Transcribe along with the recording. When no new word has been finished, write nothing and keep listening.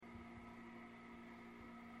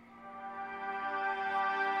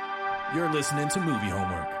You're listening to Movie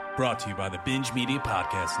Homework, brought to you by the Binge Media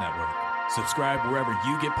Podcast Network. Subscribe wherever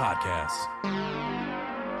you get podcasts.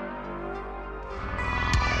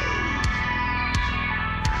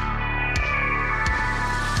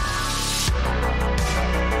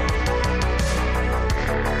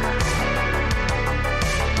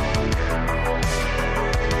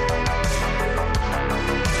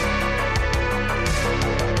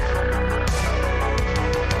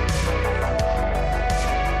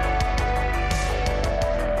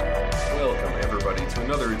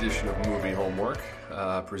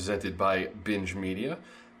 Presented by Binge Media.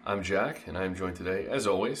 I'm Jack, and I'm joined today, as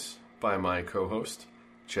always, by my co-host,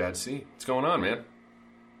 Chad C. What's going on, man?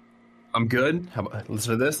 I'm good. How about,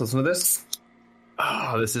 listen to this.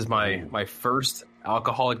 Oh, this is my first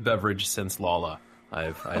alcoholic beverage since Lala.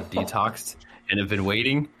 I've detoxed and have been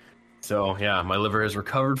waiting. So, yeah, my liver has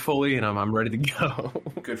recovered fully, and I'm ready to go.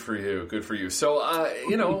 Good for you. So,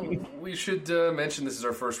 we should mention this is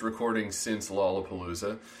our first recording since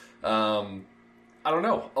Lollapalooza. I don't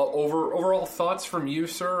know. Overall thoughts from you,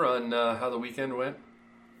 sir, on how the weekend went?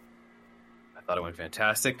 I thought it went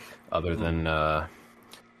fantastic, other than a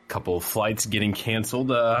couple of flights getting canceled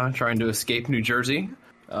trying to escape New Jersey.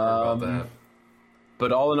 About that.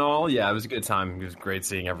 But all in all, yeah, it was a good time. It was great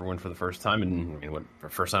seeing everyone for the first time, and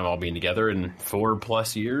first time all being together in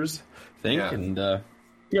 4+ years, I think. Yeah. And it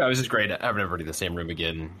was just great having everybody in the same room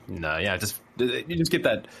again. And you just get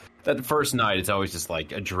that first night. It's always just like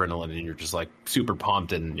adrenaline, and you're just like super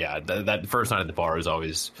pumped. And that first night at the bar is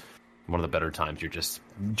always one of the better times. You're just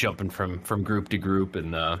jumping from group to group,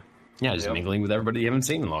 and mingling with everybody you haven't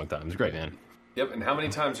seen in a long time. It's great, man. Yep. And how many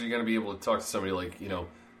times are you going to be able to talk to somebody like,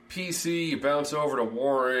 PC, you bounce over to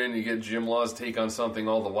Warren, you get Jim Law's take on something,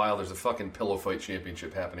 all the while there's a fucking pillow fight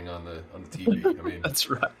championship happening on the TV. I mean, that's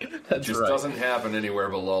right. It just doesn't happen anywhere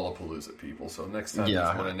but Lollapalooza, people. So next time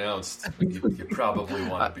there's one announced, you probably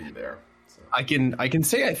want to be there. So. I can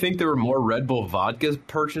say I think there were more Red Bull vodkas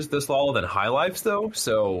purchased this Lolla than High Lifes, though.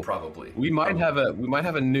 So probably we might have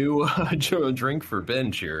a new drink for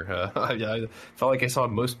binge here. I felt like I saw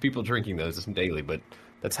most people drinking those daily, but.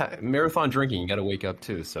 That's marathon drinking. You got to wake up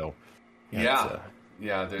too. So, it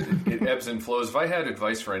ebbs and flows. If I had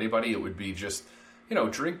advice for anybody, it would be just,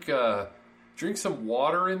 drink some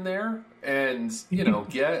water in there, and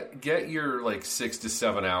get your like 6 to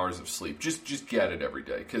 7 hours of sleep. Just get it every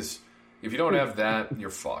day, because if you don't have that,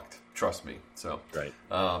 you're fucked. Trust me. So, right.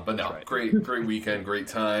 But no, right. Great weekend, great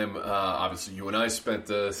time. Obviously, you and I spent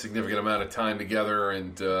a significant amount of time together,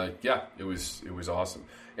 and it was awesome,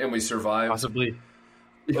 and we survived. Possibly.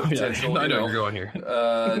 Potential, I know you're going here.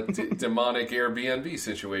 Demonic Airbnb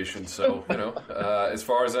situation. So, as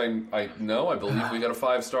far as I know, I believe we got a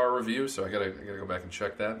 5-star review. So I gotta go back and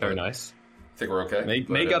check that. Very nice. I think we're okay.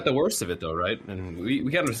 May got the worst of it though, right? And we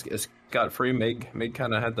kind of got free. Meg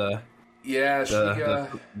kind of had the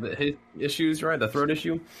issues, right? The throat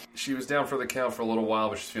issue. She was down for the count for a little while,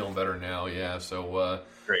 but she's feeling better now. Yeah. So.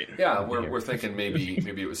 Great. Yeah, we're thinking maybe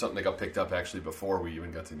it was something that got picked up actually before we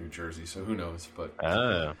even got to New Jersey, so who knows? But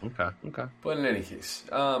okay. But in any case,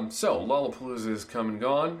 so Lollapalooza is come and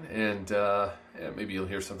gone, and maybe you'll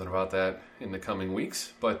hear something about that in the coming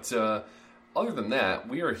weeks. But other than that,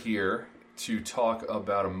 we are here to talk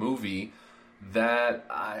about a movie that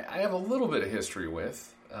I have a little bit of history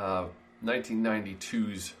with.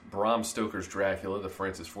 1992's Bram Stoker's Dracula, the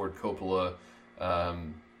Francis Ford Coppola.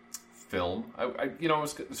 Film.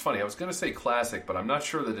 It's funny. I was going to say classic, but I'm not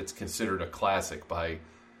sure that it's considered a classic by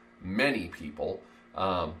many people.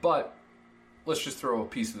 But let's just throw a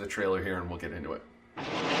piece of the trailer here and we'll get into it.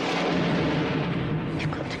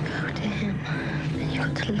 You've got to go to him. Then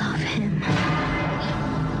you've got to love him.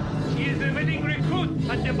 She is a willing recruit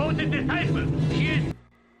and devoted disciple. She is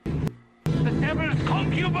the devil's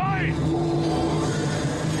concubine.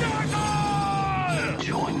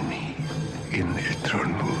 Join me in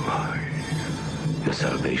eternal life. Your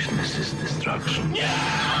salvation is his destruction. Yeah!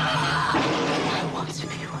 I want to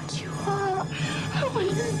be what you are. I want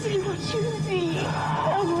to see what you see.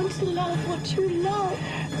 I want to love what you love.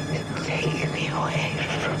 Take me away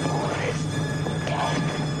from all this death.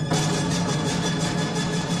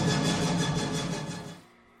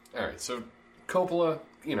 All right, so Coppola,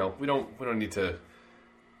 we don't need to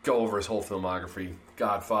go over his whole filmography.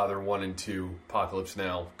 Godfather 1 and 2, Apocalypse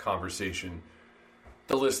Now, Conversation.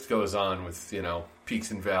 The list goes on with,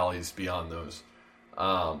 peaks and valleys beyond those.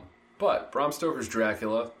 But Bram Stoker's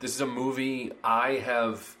Dracula, this is a movie I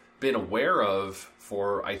have been aware of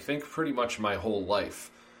for, I think, pretty much my whole life.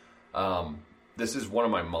 This is one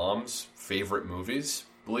of my mom's favorite movies,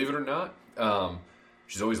 believe it or not.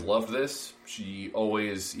 she's always loved this. She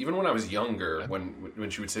always, even when I was younger, when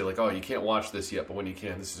she would say like, "Oh, you can't watch this yet, but when you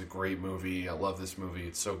can, this is a great movie. I love this movie.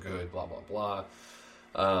 It's so good." Blah blah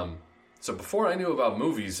blah. So before I knew about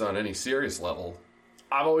movies on any serious level,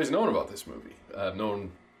 I've always known about this movie. I've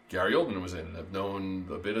known Gary Oldman was in it. I've known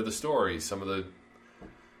a bit of the story, some of the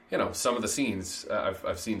scenes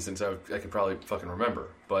I've seen since I could probably fucking remember.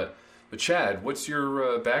 But Chad, what's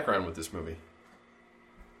your background with this movie?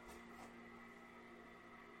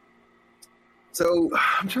 So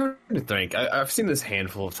I'm trying to think. I've seen this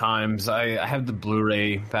handful of times. I have the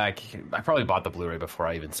Blu-ray back. I probably bought the Blu-ray before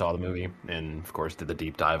I even saw the movie, and of course did the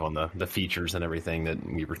deep dive on the features and everything that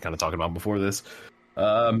we were kind of talking about before this.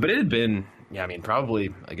 But it had been,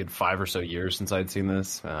 probably a good 5 or so years since I'd seen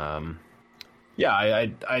this. I've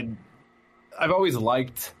always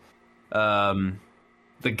liked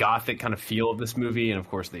the gothic kind of feel of this movie, and of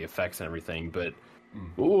course the effects and everything. But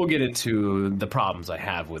we'll get into the problems I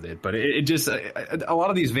have with it. But it just a lot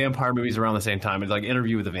of these vampire movies around the same time. It's like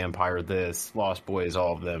Interview with the Vampire, this Lost Boys,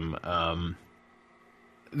 all of them.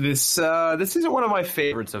 This isn't one of my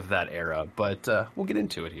favorites of that era, but we'll get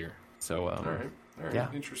into it here. So all right, yeah.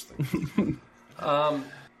 Interesting.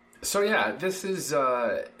 This is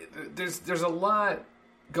there's a lot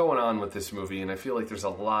going on with this movie, and I feel like there's a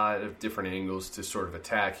lot of different angles to sort of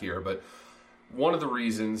attack here. But one of the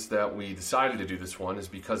reasons that we decided to do this one is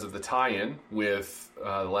because of the tie-in with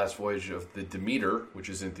The Last Voyage of the Demeter, which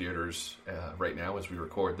is in theaters right now as we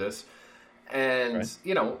record this. And,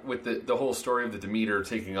 with the whole story of the Demeter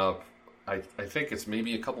taking up, I think it's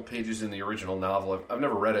maybe a couple pages in the original novel. I've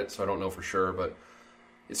never read it, so I don't know for sure, but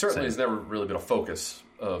it certainly has never really been a focus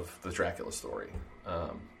of the Dracula story.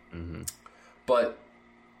 But,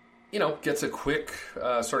 gets a quick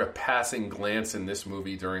sort of passing glance in this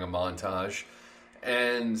movie during a montage.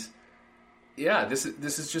 And this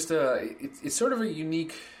is just it's sort of a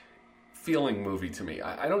unique feeling movie to me.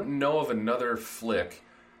 I don't know of another flick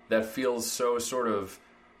that feels so sort of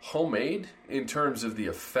homemade in terms of the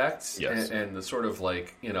effects and the sort of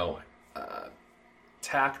like,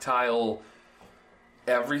 tactile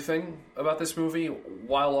everything about this movie,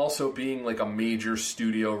 while also being like a major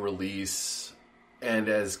studio release and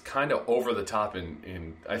as kind of over the top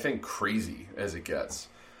in I think crazy as it gets.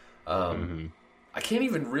 I can't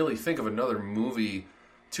even really think of another movie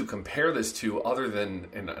to compare this to other than,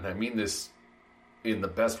 and I mean this in the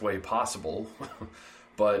best way possible,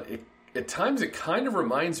 but at times it kind of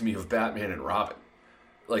reminds me of Batman and Robin,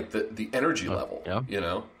 like the energy level,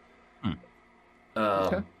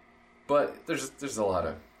 Okay. But there's a lot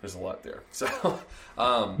there. So,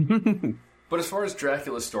 but as far as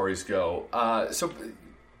Dracula stories go,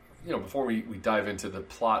 before we dive into the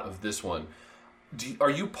plot of this one, are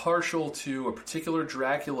you partial to a particular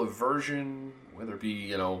Dracula version, whether it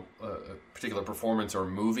be a particular performance or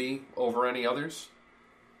movie over any others?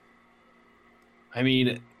 I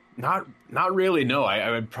mean, not really. No,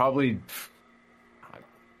 I would probably.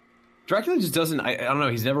 Dracula just doesn't. I don't know.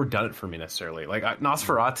 He's never done it for me necessarily. Like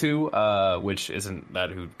Nosferatu, which isn't that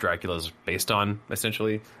who Dracula's based on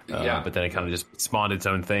essentially. But then it kind of just spawned its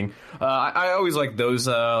own thing. I always like those,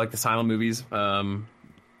 like the silent movies.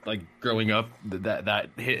 Like growing up, that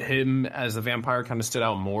hit him as a vampire kind of stood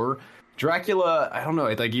out more. Dracula, I don't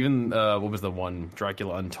know. Like even what was the one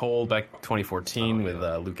Dracula Untold back 2014 with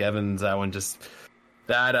Luke Evans? That one just.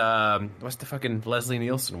 That, what's the fucking Leslie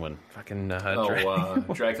Nielsen one? Fucking,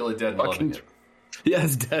 Dracula Dead and Loving It. Yeah,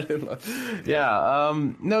 it's Dead and Loving. Yeah,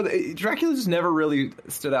 Dracula just never really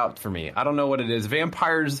stood out for me. I don't know what it is.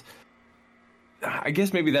 Vampires, I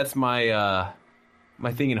guess maybe that's my,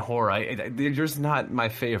 my thing in horror. They're just not my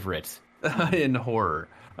favorite in horror.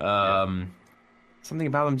 Something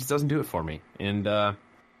about them just doesn't do it for me. And,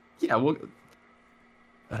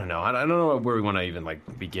 I don't know. I don't know where we want to even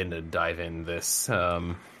like begin to dive in this.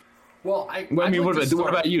 What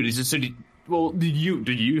about you?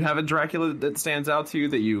 Do you have a Dracula that stands out to you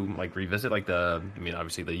that you like revisit? Like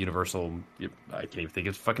obviously the Universal. I can't even think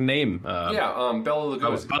of his fucking name. Bela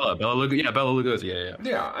Lugosi. Bela Lugosi. Yeah.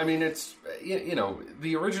 Yeah, I mean it's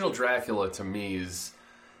the original Dracula to me is.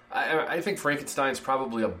 I think Frankenstein's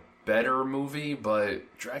probably a better movie, but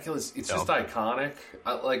Dracula's just iconic.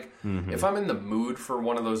 If I'm in the mood for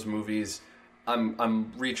one of those movies,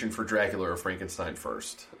 I'm reaching for Dracula or Frankenstein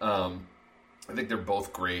first. I think they're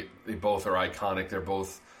both great. They both are iconic. They're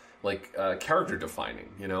both like character defining.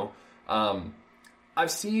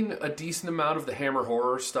 I've seen a decent amount of the Hammer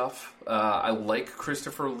horror stuff. I like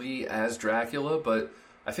Christopher Lee as Dracula, but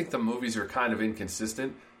I think the movies are kind of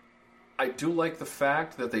inconsistent. I do like the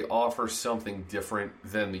fact that they offer something different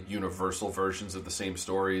than the Universal versions of the same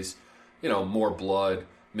stories. More blood,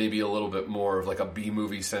 maybe a little bit more of like a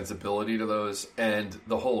B-movie sensibility to those, and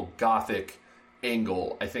the whole gothic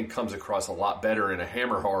angle, I think, comes across a lot better in a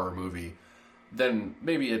Hammer horror movie than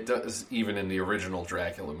maybe it does even in the original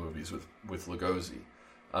Dracula movies with Lugosi.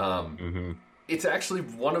 It's actually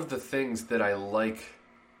one of the things that I like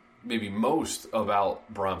maybe most about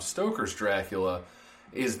Bram Stoker's Dracula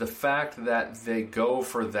is the fact that they go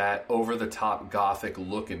for that over-the-top gothic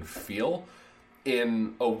look and feel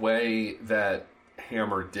in a way that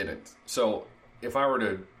Hammer didn't. So if I were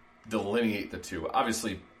to delineate the two,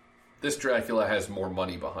 obviously this Dracula has more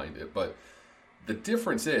money behind it, but the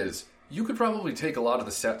difference is you could probably take a lot of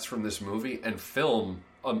the sets from this movie and film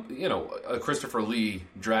a Christopher Lee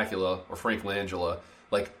Dracula or Frank Langella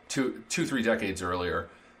like 2-3 decades earlier,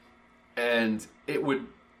 and it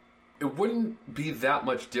wouldn't be that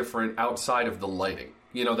much different outside of the lighting.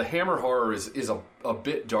 You know, the Hammer horror is a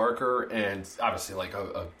bit darker and obviously like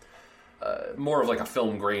a more of like a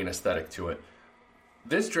film grain aesthetic to it.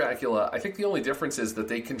 This Dracula, I think the only difference is that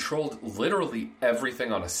they controlled literally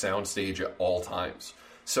everything on a soundstage at all times.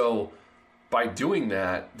 So by doing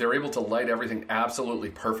that, they're able to light everything absolutely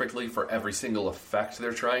perfectly for every single effect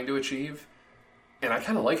they're trying to achieve. And I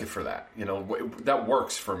kind of like it for that. You know, that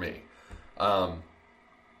works for me.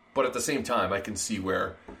 But at the same time, I can see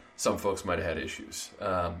where some folks might have had issues.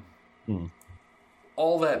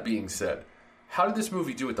 All that being said, how did this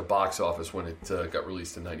movie do at the box office when it got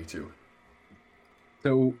released in 92?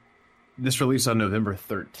 So this released on November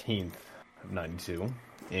 13th of 92.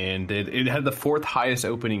 And it had the fourth highest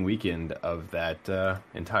opening weekend of that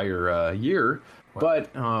entire year. Wow.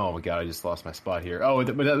 But, oh my God, I just lost my spot here. Oh,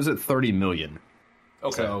 but that was at 30 million.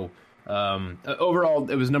 Okay. So overall,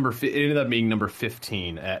 it was it ended up being number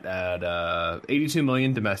 15 at 82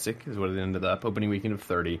 million domestic is what it ended up, opening weekend of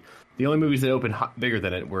 30. The only movies that opened bigger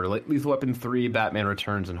than it were Lethal Weapon 3, Batman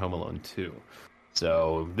Returns, and Home Alone 2.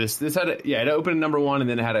 So this had it opened at number 1, and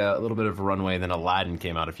then it had a little bit of a runway. Then Aladdin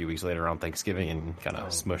came out a few weeks later around Thanksgiving and kind of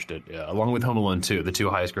smushed it, along with Home Alone 2, the two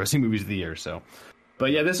highest grossing movies of the year. So,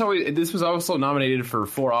 but yeah, this was also nominated for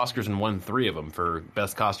 4 Oscars and won 3 of them for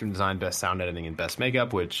Best Costume Design, Best Sound Editing, and Best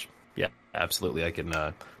Makeup. Which, yeah, absolutely, I can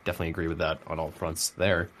definitely agree with that on all fronts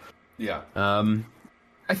there. Yeah.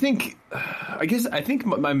 I think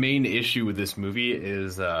my main issue with this movie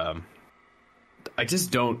is. I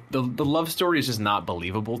just don't. The love story is just not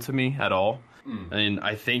believable to me at all, and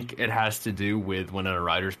I think it has to do with Winona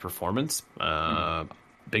Ryder's performance,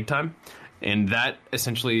 big time, and that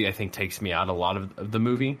essentially I think takes me out a lot of the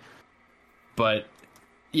movie. But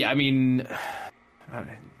yeah, I mean,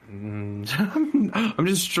 I'm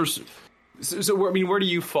just so. I mean, where do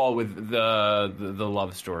you fall with the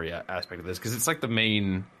love story aspect of this? Because it's like the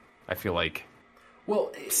main. I feel like.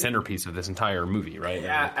 Well, centerpiece of this entire movie, right?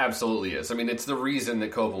 Yeah, absolutely is. I mean, it's the reason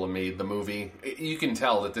that Coppola made the movie. You can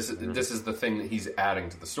tell that this is the thing that he's adding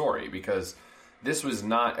to the story, because this was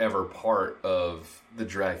not ever part of the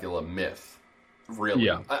Dracula myth, really.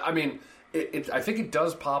 Yeah. I mean, I think it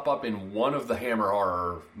does pop up in one of the Hammer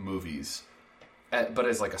horror movies, but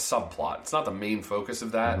as like a subplot. It's not the main focus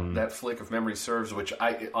of that flick, if memory serves, which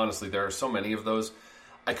honestly, there are so many of those.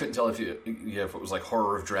 I couldn't tell if it was like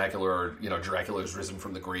Horror of Dracula or, Dracula's Risen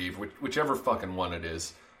from the Grave, whichever fucking one it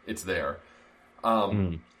is, it's there.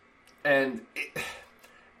 And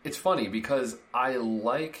it's funny because I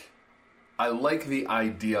like the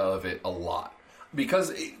idea of it a lot.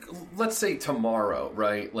 Because let's say tomorrow,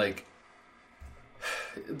 right? Like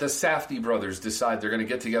the Safdie brothers decide they're going to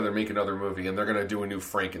get together, make another movie, and they're going to do a new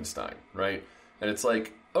Frankenstein, right? And it's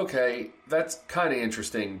like, okay, that's kind of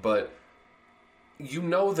interesting, but you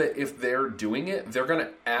know that if they're doing it, they're going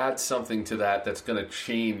to add something to that's going to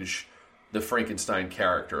change the Frankenstein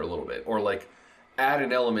character a little bit, or like add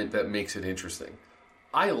an element that makes it interesting.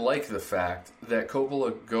 I like the fact that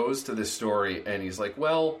Coppola goes to this story and he's like,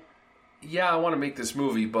 well, yeah, I want to make this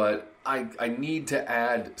movie, but I need to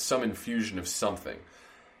add some infusion of something.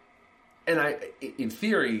 And in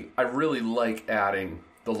theory, I really like adding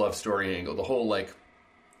the love story angle, the whole like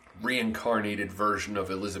reincarnated version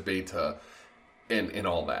of Elizabeta. And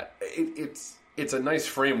all that. It's a nice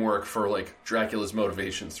framework for like Dracula's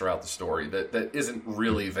motivations throughout the story that isn't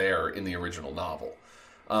really there in the original novel.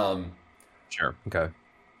 Sure. Okay.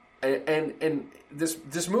 And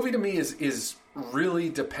this movie to me is really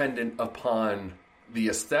dependent upon the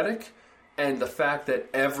aesthetic and the fact that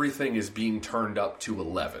everything is being turned up to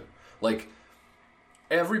 11. Like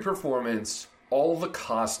every performance, all the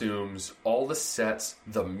costumes, all the sets,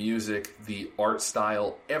 the music, the art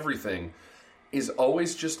style, everything is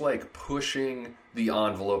always just like pushing the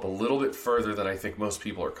envelope a little bit further than I think most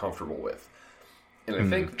people are comfortable with. And I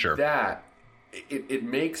think that it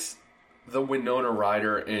makes the Winona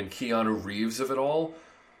Ryder and Keanu Reeves of it all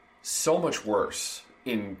so much worse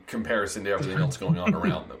in comparison to everything else going on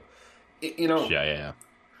around them. Yeah.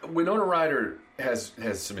 Winona Ryder has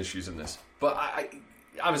some issues in this, but I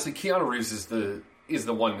obviously Keanu Reeves is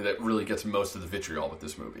the one that really gets most of the vitriol with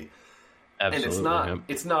this movie. Absolutely. And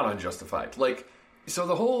it's not unjustified. Like, so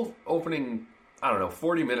the whole opening,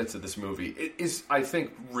 40 minutes of this movie is, I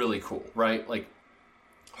think, really cool, right? Like,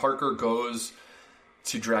 Harker goes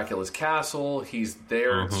to Dracula's castle. He's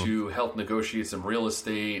there to help negotiate some real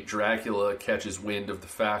estate. Dracula catches wind of the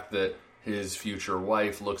fact that his future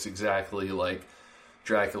wife looks exactly like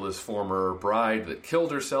Dracula's former bride that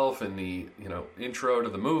killed herself in the intro to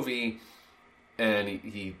the movie, and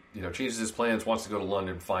he changes his plans, wants to go to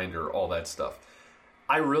London, find her, all that stuff.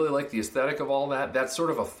 I really like the aesthetic of all that. That's sort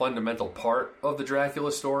of a fundamental part of the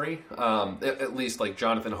Dracula story. At least like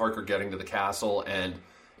Jonathan Harker getting to the castle and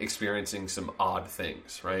experiencing some odd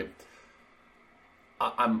things, right?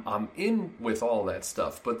 I'm in with all that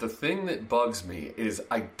stuff, but the thing that bugs me is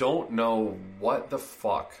I don't know what the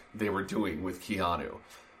fuck they were doing with Keanu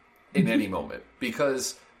in any moment.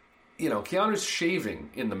 Because, Keanu's shaving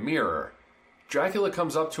in the mirror. Dracula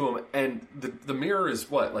comes up to him, and the mirror is,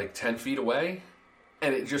 10 feet away?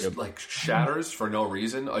 And it just, shatters for no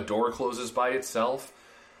reason. A door closes by itself.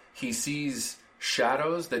 He sees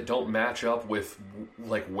shadows that don't match up with,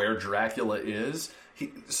 where Dracula is.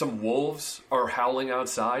 Some wolves are howling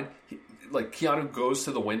outside. Keanu goes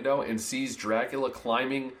to the window and sees Dracula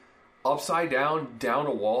climbing upside down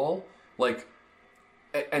a wall.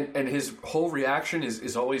 And his whole reaction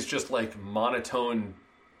is always just monotone,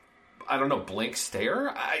 blank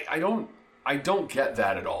stare. I don't get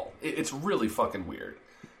that at all. It's really fucking weird.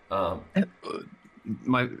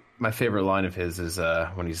 My favorite line of his is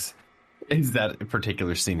when he's that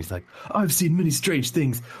particular scene. He's like, "I've seen many strange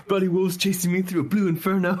things. Bloody wolves chasing me through a blue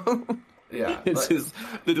inferno." Yeah, it's just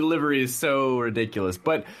the delivery is so ridiculous.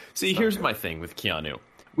 But see, here's my thing with Keanu.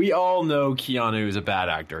 We all know Keanu is a bad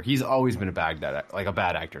actor. He's always been a bad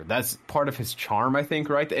actor. That's part of his charm, I think,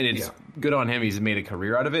 right? And it's good on him. He's made a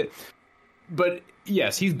career out of it. But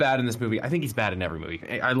yes, he's bad in this movie. I think he's bad in every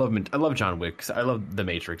movie. I love him. I love John Wick. I love The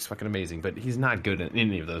Matrix. Fucking amazing. But he's not good in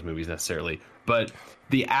any of those movies necessarily. But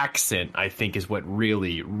the accent, I think, is what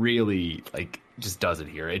really, really just does it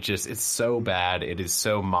here. It's so bad. It is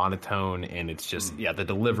so monotone, and it's just the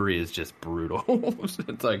delivery is just brutal. It's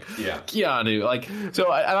Keanu.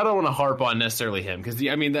 So I don't want to harp on necessarily him because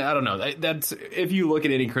I don't know. That's if you look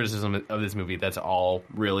at any criticism of this movie, that's all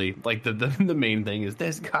really the main thing is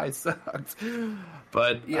this guy sucks.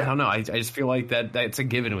 But I don't know. I just feel like that's a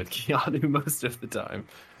given with Keanu most of the time.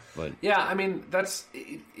 But yeah, it's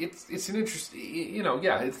an interesting,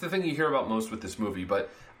 it's the thing you hear about most with this movie, but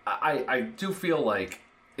I do feel like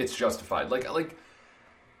it's justified. Like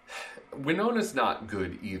Winona's not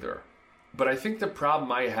good either, but I think the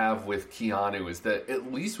problem I have with Keanu is that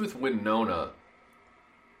at least with Winona,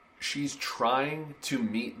 she's trying to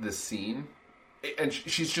meet the scene, and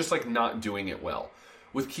she's just not doing it well.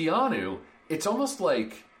 With Keanu, it's almost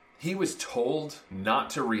like he was told not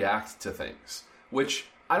to react to things, which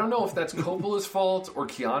I don't know if that's Coppola's fault or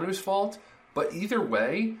Keanu's fault, but either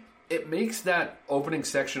way, it makes that opening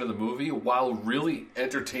section of the movie, while really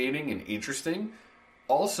entertaining and interesting,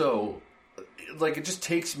 also, it just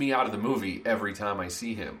takes me out of the movie every time I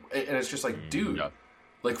see him. And it's just dude,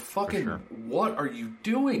 fucking, what are you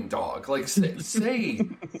doing, dog? Say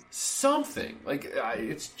something.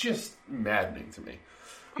 It's just maddening to me.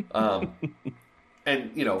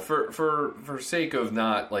 And for sake of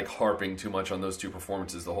not harping too much on those two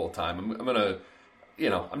performances the whole time,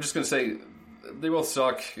 I'm just gonna say they both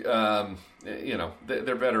suck. They're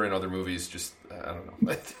better in other movies. Just I don't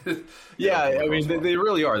know. They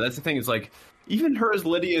really are. That's the thing. It's even her as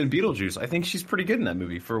Lydia in Beetlejuice. I think she's pretty good in that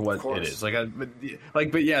movie for what it is.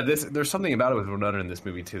 There's something about it with Winona in this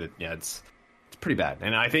movie too that it's pretty bad.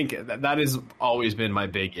 And I think that has always been my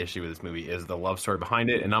big issue with this movie is the love story behind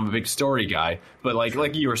it. And I'm a big story guy, but like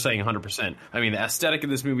you were saying 100%. The aesthetic of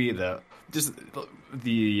this movie,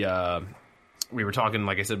 we were talking,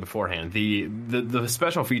 like I said beforehand, the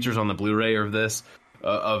special features on the Blu-ray of this,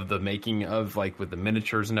 of the making of with the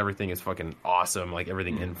miniatures and everything is fucking awesome.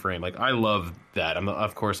 Everything in frame. I love that.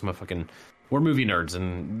 We're movie nerds,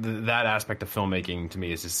 and that aspect of filmmaking to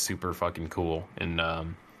me is just super fucking cool. And,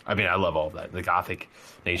 I love all of that, the gothic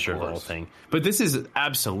nature of the whole thing. But this is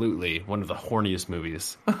absolutely one of the horniest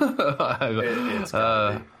movies.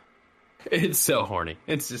 It's so horny.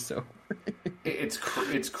 It's just so horny.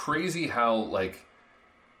 It's crazy how,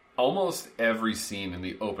 almost every scene in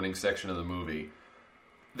the opening section of the movie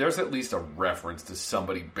there's at least a reference to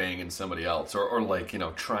somebody banging somebody else, or like, you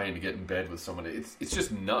know, trying to get in bed with somebody. It's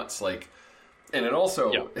just nuts. Like, and it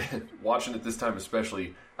also, watching it this time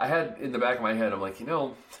especially, I had in the back of my head, I'm like, you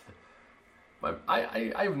know,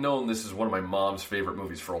 I've known this is one of my mom's favorite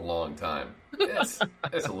movies for a long time. It's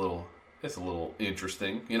a little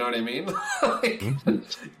interesting. You know what I mean? Like,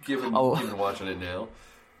 given watching it now.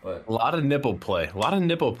 But a lot of nipple play.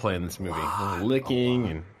 In this movie. Licking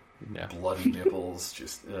and bloody nipples.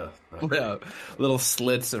 Just little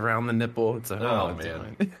slits around the nipple. It's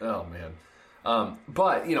oh man.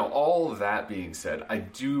 But you know, all of that being said, I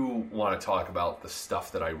do want to talk about the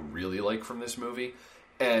stuff that I really like from this movie,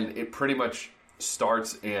 and it pretty much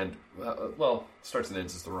starts and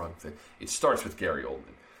ends is the wrong thing. It starts with Gary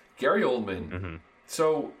Oldman. Gary Oldman. Mm-hmm.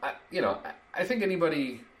 So I think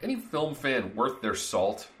any film fan worth their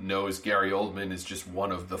salt knows Gary Oldman is just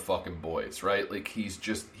one of the fucking boys, right? Like, he's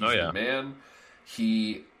the man.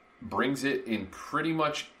 He brings it in pretty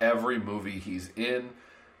much every movie he's in.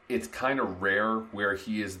 It's kind of rare where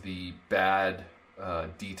he is the bad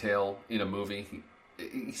detail in a movie.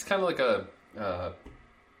 He's kind of like a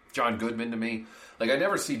John Goodman to me. Like, I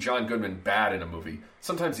never see John Goodman bad in a movie.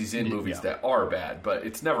 Sometimes he's in movies that are bad, but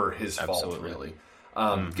it's never his fault, really.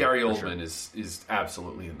 Gary Oldman is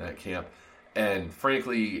absolutely in that camp. And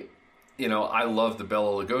frankly, you know, I love the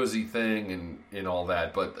Bela Lugosi thing and all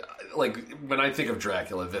that, but like, when I think of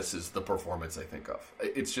Dracula, this is the performance I think of.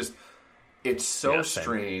 It's just, it's so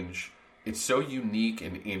strange. It's so unique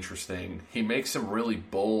and interesting. He makes some really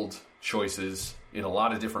bold choices in a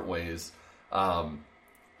lot of different ways.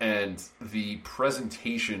 And the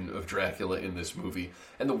presentation of Dracula in this movie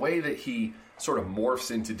and the way that he sort of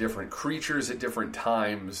morphs into different creatures at different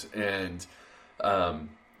times, and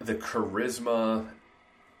the charisma.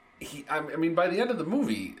 I mean, by the end of the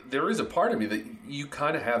movie, there is a part of me that you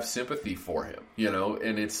kind of have sympathy for him, you know,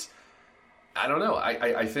 and it's, I don't know.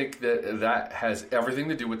 I think that has everything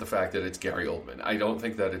to do with the fact that it's Gary Oldman. I don't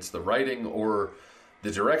think that it's the writing or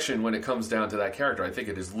the direction when it comes down to that character. I think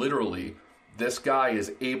it is literally, this guy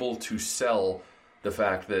is able to sell the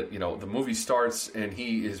fact that, you know, the movie starts and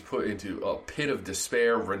he is put into a pit of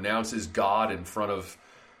despair, renounces God in front of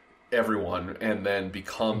everyone, and then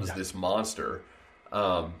becomes this monster.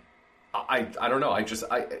 I don't know.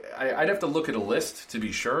 I'd have to look at a list to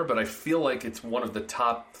be sure, but I feel like it's one of the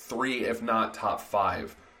top 3, if not top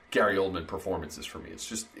 5, Gary Oldman performances for me. It's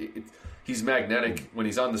just, he's magnetic. When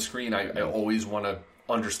he's on the screen, I always want to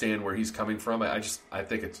understand where he's coming from. I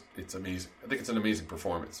think it's amazing. I think it's an amazing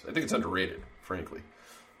performance. I think it's underrated, frankly.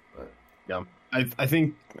 But. Yeah, I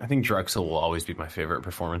think Drexel will always be my favorite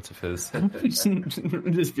performance of his,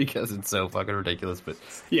 just because it's so fucking ridiculous. But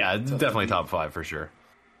yeah, it's definitely top 5 for sure.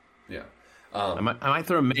 Yeah, I might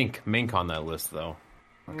throw Mink on that list though.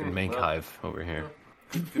 Fucking Mink hive over here.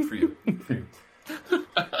 Good for you. Good for you.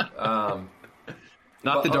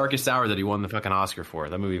 Not The Darkest Hour that he won the fucking Oscar for.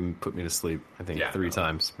 That movie put me to sleep, I think, 3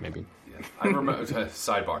 times, maybe. Yeah. I remember,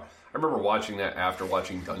 sidebar, I remember watching that after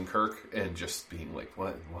watching Dunkirk and just being like,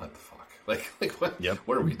 what the fuck? Like what,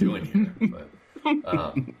 what are we doing here?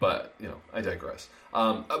 But you know, I digress.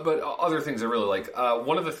 But other things I really like.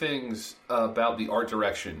 One of the things about the art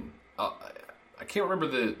direction, I can't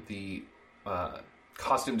remember the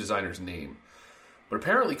costume designer's name, but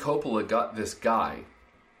apparently Coppola got this guy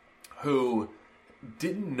who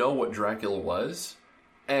didn't know what Dracula was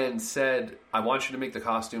and said, I want you to make the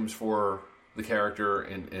costumes for the character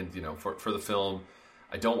and you know, for the film.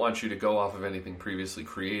 I don't want you to go off of anything previously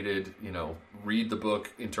created. You know, read the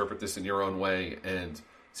book, interpret this in your own way, and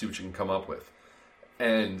see what you can come up with.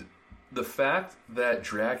 And the fact that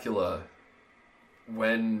Dracula,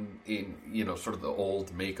 when in, you know, sort of the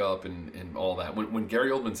old makeup and all that, when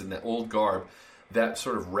Gary Oldman's in that old garb, that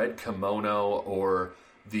sort of red kimono or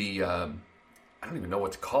the I don't even know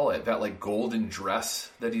what to call it, that like golden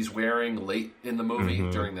dress that he's wearing late in the movie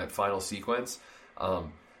during that final sequence,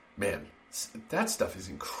 man, that stuff is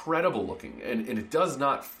incredible looking, and it does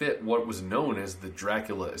not fit what was known as the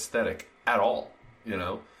Dracula aesthetic at all, you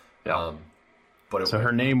know. Yeah. But so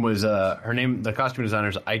her name was the costume designer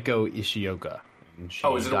is Aiko Ishioka. And she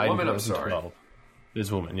is it a woman? I'm sorry. This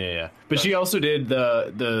woman, yeah. But she also did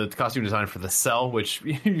the costume design for The Cell, which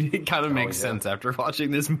it kind of makes sense after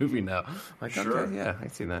watching this movie now. Like, sure. Okay, yeah, I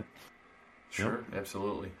see that. Sure,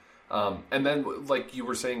 absolutely. And then, like you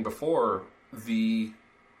were saying before, the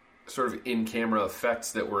sort of in-camera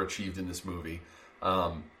effects that were achieved in this movie.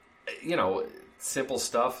 You know, simple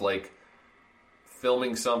stuff like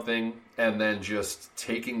filming something and then just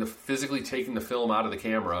physically taking the film out of the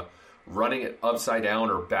camera, running it upside down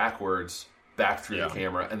or backwards back through the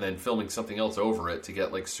camera, and then filming something else over it to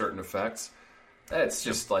get like certain effects. It's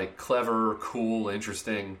just like clever, cool,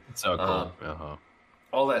 interesting. It's so cool.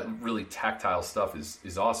 All that really tactile stuff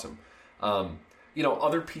is awesome.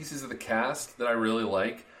 Other pieces of the cast that I really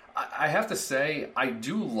like. I have to say, I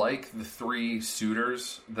do like the three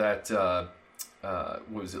suitors that,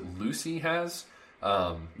 what was it, Lucy has? Me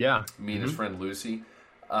and his friend Lucy.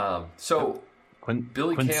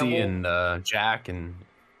 Billy Quincy Campbell. And Jack and...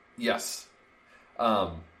 Yes.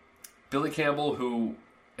 Billy Campbell, who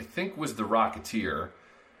I think was the Rocketeer,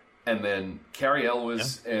 and then Cary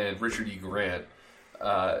Elwes and Richard E. Grant.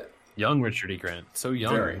 Young Richard E. Grant. So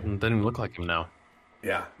young. Doesn't even look like him now.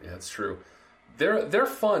 Yeah, it's true. They're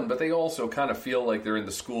fun, but they also kind of feel like they're in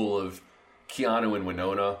the school of Keanu and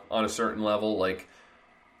Winona on a certain level. Like,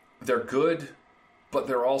 they're good, but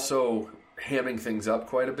they're also hamming things up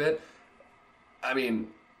quite a bit. I mean,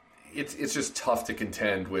 it's just tough to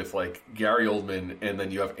contend with, like, Gary Oldman, and then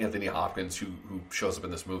you have Anthony Hopkins, who shows up in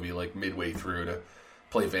this movie, like, midway through to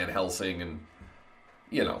play Van Helsing. And,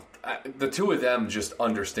 the two of them just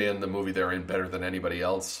understand the movie they're in better than anybody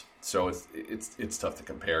else. So it's tough to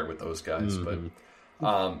compare with those guys. Mm-hmm.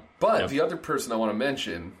 But the other person I want to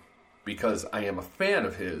mention, because I am a fan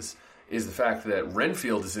of his, is the fact that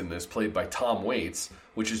Renfield is in this, played by Tom Waits,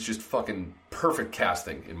 which is just fucking perfect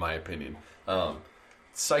casting, in my opinion.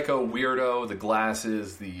 Psycho weirdo, the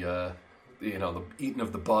glasses, the eating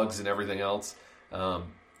of the bugs and everything else.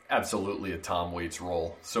 Absolutely a Tom Waits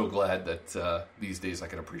role. So glad that these days I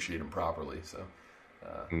can appreciate him properly. So,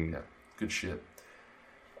 yeah, good shit.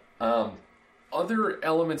 Other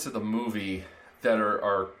elements of the movie that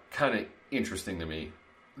are kind of interesting to me.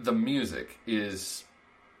 The music is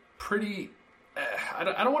pretty... I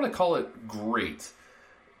don't want to call it great,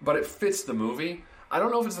 but it fits the movie. I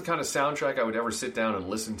don't know if it's the kind of soundtrack I would ever sit down and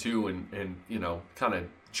listen to and kind of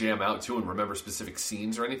jam out to and remember specific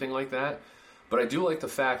scenes or anything like that. But I do like the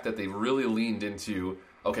fact that they really leaned into,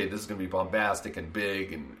 okay, this is going to be bombastic and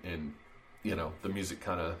big, and the music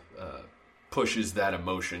kind of pushes that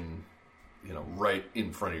emotion, right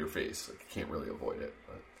in front of your face. Like, you can't really avoid it.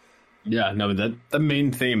 But. Yeah, no, the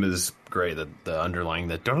main theme is great. The underlying,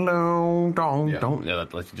 like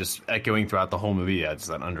just echoing throughout the whole movie. Yeah, just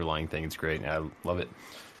that underlying thing. It's great. I love it.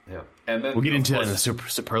 Yeah, and then we'll get into that in the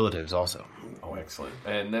superlatives also. Oh, excellent!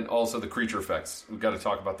 And then also the creature effects. We've got to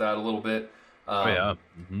talk about that a little bit.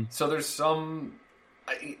 So there's some.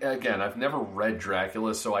 Again, I've never read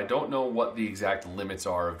Dracula, so I don't know what the exact limits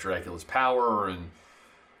are of Dracula's power and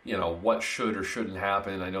what should or shouldn't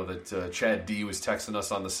happen. I know that Chad D was texting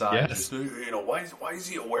us on the side. Yes. Just, why is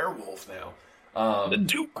he a werewolf now? The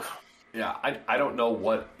Duke. Yeah, I don't know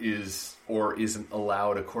what is or isn't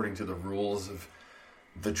allowed according to the rules of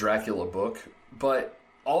the Dracula book, but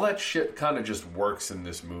all that shit kind of just works in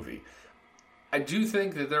this movie. I do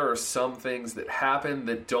think that there are some things that happen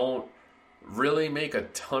that don't really make a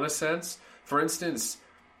ton of sense. For instance,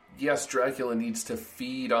 yes, Dracula needs to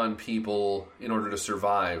feed on people in order to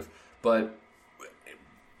survive, but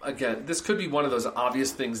again, this could be one of those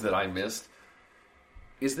obvious things that I missed.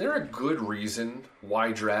 Is there a good reason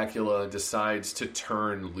why Dracula decides to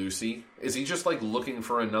turn Lucy? Is he just like looking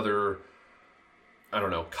for another, I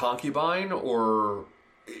don't know, concubine, or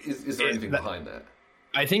is there anything behind that?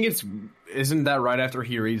 I think isn't that right after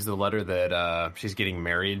he reads the letter that she's getting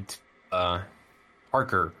married,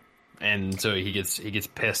 Parker, and so he gets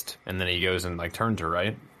pissed, and then he goes and like turns her,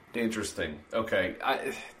 right? Interesting. Okay,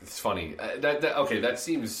 it's funny. That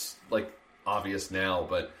seems like obvious now,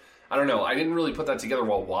 but I don't know. I didn't really put that together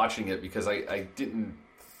while watching it because I didn't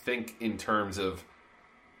think in terms of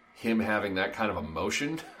him having that kind of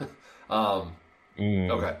emotion.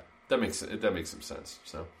 Okay, that makes some sense.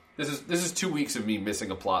 So. This is 2 weeks of me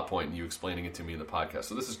missing a plot point and you explaining it to me in the podcast.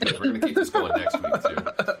 So this is good. We're going to keep this going next week too.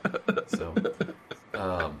 So,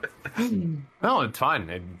 no, it's fine.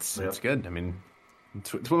 It's good. I mean,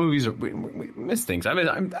 it's what movies are. We miss things.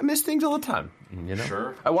 I miss things all the time.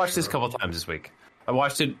 Sure. I watched this a couple of times this week. I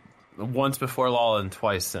watched it once before Law and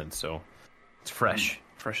twice since. So it's fresh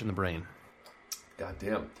in the brain. God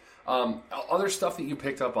damn. Other stuff that you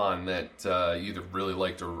picked up on that you either really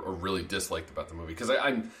liked or really disliked about the movie? Because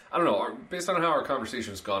I don't know, based on how our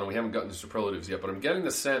conversation has gone, and we haven't gotten to superlatives yet, but I'm getting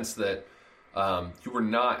the sense that you were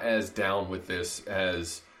not as down with this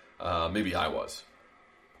as maybe I was.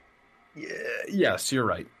 Yes, you're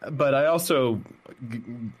right. But I was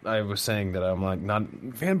saying that I'm like, not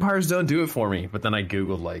vampires don't do it for me. But then I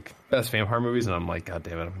googled like best vampire movies, and I'm like, God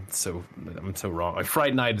damn it, I'm so wrong. Like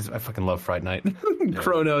Fright Night, I fucking love Fright Night.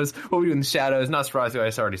 Chronos, What We Do in the Shadows, not surprised.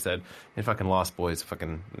 I already said, and fucking Lost Boys,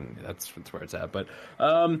 fucking that's where it's at. But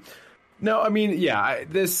No, I mean, yeah, I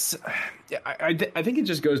think it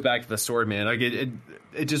just goes back to the story, man. Like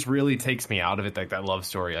it just really takes me out of it, like that love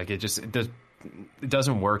story. Like it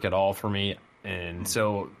doesn't work at all for me, and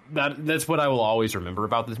so that's what I will always remember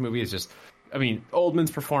about this movie. Is just, I mean,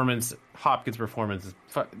 Oldman's performance, Hopkins' performance is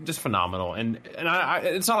just phenomenal, and I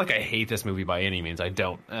it's not like I hate this movie by any means. I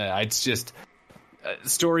don't. It's just.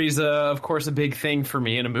 Story's, of course, a big thing for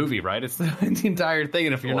me in a movie, right? It's the entire thing,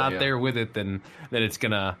 and if you're not there with it, then it's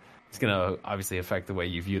gonna obviously affect the way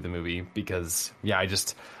you view the movie. Because I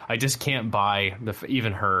just can't buy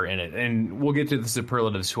even her in it. And we'll get to the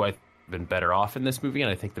superlatives who I've been better off in this movie,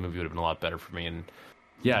 and I think the movie would have been a lot better for me. And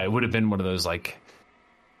it would have been one of those, like,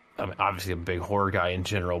 I mean, obviously I'm a big horror guy in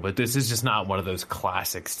general, but this is just not one of those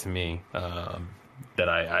classics to me that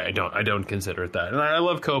I don't consider it that. And I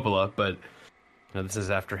love Coppola, but. This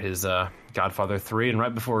is after his Godfather 3, and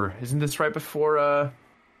right before, isn't this right before,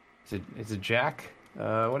 is it Jack?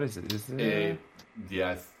 What is it? Yeah,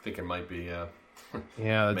 I think it might be, yeah.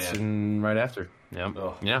 Yeah, that's right after. Yep.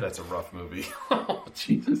 Oh, yeah. That's a rough movie. Oh,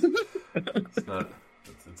 Jesus.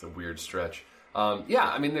 It's a weird stretch.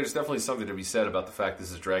 I mean, there's definitely something to be said about the fact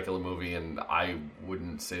this is a Dracula movie, and I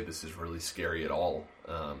wouldn't say this is really scary at all.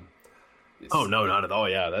 Oh, no, not at all,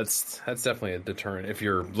 yeah. That's definitely a deterrent if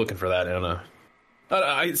you're looking for that in a...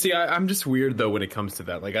 I'm just weird though when it comes to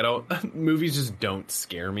that. Like, movies just don't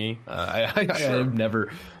scare me. I've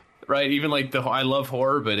never, right? Even like I love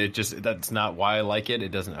horror, but that's not why I like it.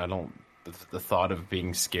 It doesn't. The thought of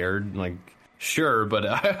being scared, like, sure, but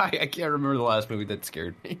I can't remember the last movie that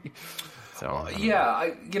scared me. So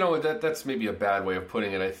that's maybe a bad way of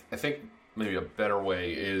putting it. I think maybe a better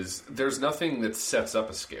way is there's nothing that sets up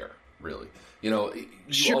a scare, really. You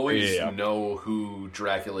always know who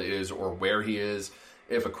Dracula is or where he is.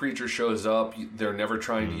 If a creature shows up, they're never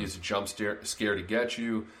trying to use a jump scare to get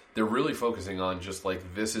you. They're really focusing on just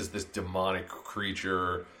like, this is this demonic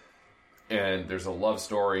creature, and there's a love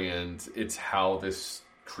story, and it's how this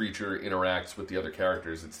creature interacts with the other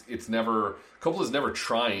characters. Coppola's never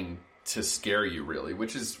trying to scare you, really,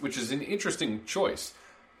 which is an interesting choice.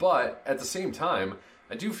 But at the same time,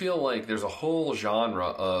 I do feel like there's a whole genre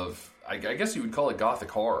of, I guess you would call it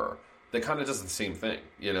gothic horror, that kind of does the same thing,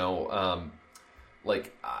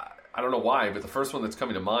 I don't know why, but the first one that's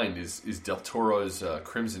coming to mind is Del Toro's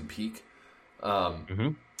Crimson Peak.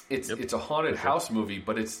 It's a haunted house movie,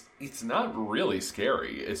 but it's not really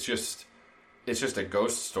scary. It's just a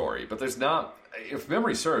ghost story. But there's not, if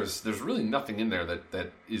memory serves, there's really nothing in there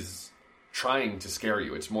that is trying to scare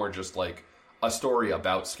you. It's more just like a story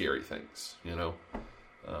about scary things,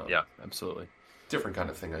 yeah, absolutely. Different kind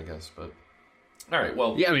of thing, I guess, but all right.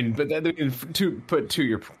 Well, yeah, I mean, but to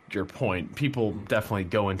your point, people definitely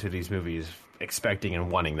go into these movies expecting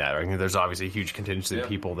and wanting that. I mean, there's obviously a huge contingency of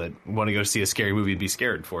people that want to go see a scary movie and be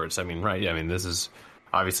scared for it. So, I mean, right? Yeah, I mean, this was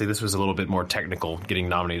a little bit more technical, getting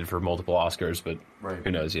nominated for multiple Oscars, but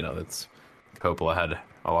who knows? That's Coppola had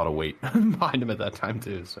a lot of weight behind him at that time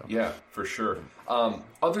too. So yeah, for sure.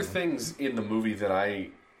 Other things in the movie that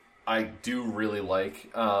I do really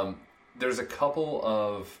like. There's a couple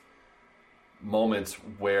of moments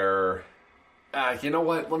where, you know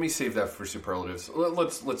what? Let me save that for superlatives.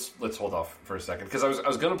 Let's hold off for a second, because I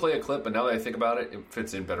was going to play a clip, but now that I think about it, it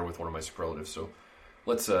fits in better with one of my superlatives. So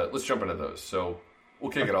let's jump into those. So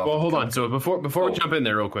we'll kick it off. Well, hold on. So before we jump in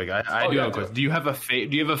there real quick, I do have a question. Do you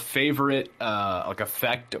have a favorite like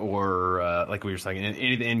effect or like we were saying,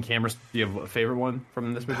 any of the in cameras? Do you have a favorite one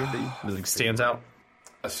from this movie that stands out?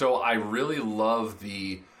 So I really love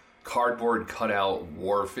the cardboard cutout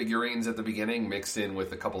war figurines at the beginning, mixed in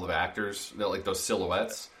with a couple of actors, like those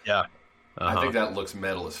silhouettes. Yeah, I think that looks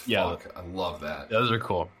metal as fuck. Yeah, I love that. Those are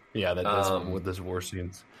cool. Yeah, that does with those war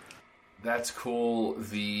scenes. That's cool.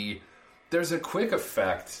 There's a quick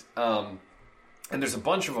effect, and there's a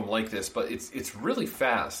bunch of them like this, but it's really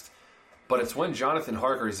fast. But it's when Jonathan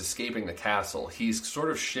Harker is escaping the castle. He's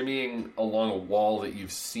sort of shimmying along a wall that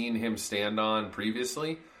you've seen him stand on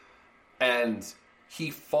previously, and he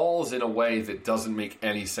falls in a way that doesn't make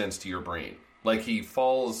any sense to your brain. Like, he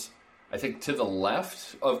falls, I think, to the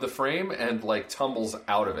left of the frame and, like, tumbles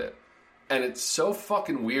out of it. And it's so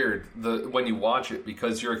fucking weird when you watch it,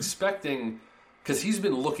 because you're expecting... Because he's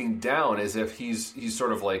been looking down as if he's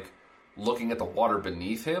sort of, like, looking at the water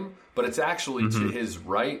beneath him. But it's actually to his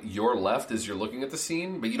right, your left, as you're looking at the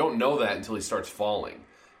scene. But you don't know that until he starts falling.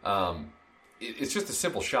 It's just a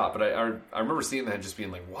simple shot, but I remember seeing that and just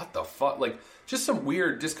being like, what the fuck? Like, just some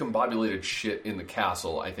weird discombobulated shit in the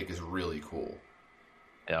castle, I think, is really cool.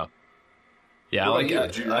 Yeah. Yeah,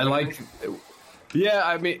 I like... Yeah,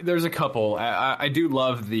 I mean, there's a couple. I do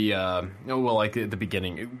love the, like, at the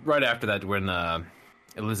beginning, right after that, when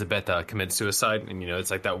Elizabeth commits suicide, and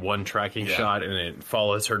it's like that one tracking shot, and it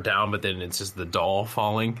follows her down, but then it's just the doll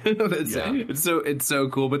falling. It's so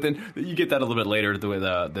cool. But then you get that a little bit later with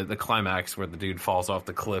the climax where the dude falls off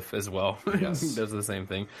the cliff as well. Yes. He does the same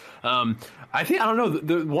thing. I don't know,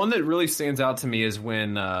 the one that really stands out to me is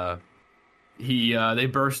when they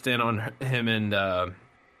burst in on him and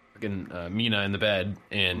Mina in the bed,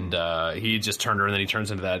 and he just turned her, and then he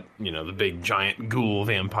turns into that, the big giant ghoul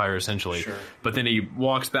vampire essentially. Sure. But then he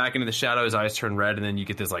walks back into the shadow, his eyes turn red, and then you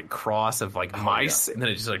get this like cross of like mice, and then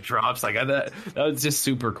it just like drops. Like that was just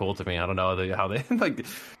super cool to me. I don't know how they like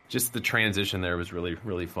just the transition there was really,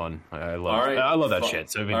 really fun. I love that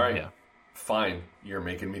shit. So fine, you're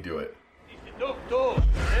making me do it. You think you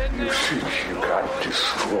can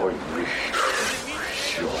destroy me?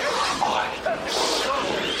 You're mine.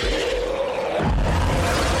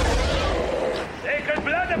 Sacred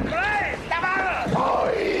blood of Christ! I,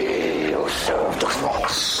 who served the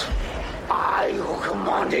cross. I, who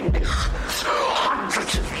commanded this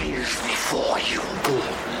hundreds of years before you.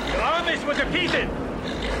 Your armies were defeated,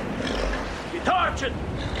 tortured,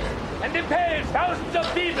 and impaled thousands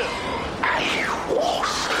of people. I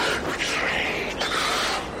was betrayed.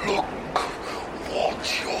 Look what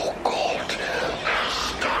your God has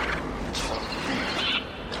done to me.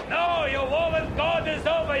 No, your war with God is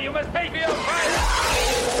over. You must pay for your crime.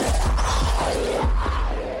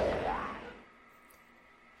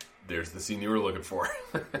 There's the scene you were looking for.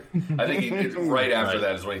 I think right after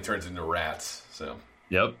that is when he turns into rats. So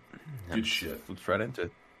Yep. good shit. Let's right into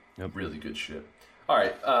it. Yep. Really good shit. All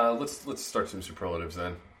right, let's start some superlatives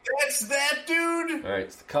then. That's that dude! All right,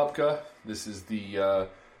 it's the Kupka. This is the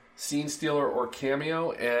scene stealer or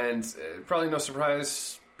cameo, and probably no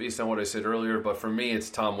surprise based on what I said earlier, but for me, it's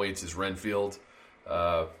Tom Waits' Renfield.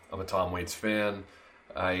 I'm a Tom Waits fan.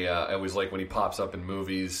 I always like when he pops up in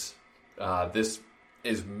movies. This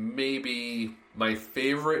is maybe my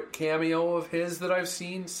favorite cameo of his that I've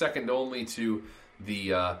seen, second only to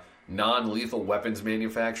the non-lethal weapons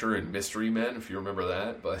manufacturer in Mystery Men, if you remember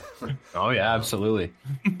that. But Oh yeah, absolutely.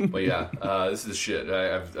 but yeah, this is shit.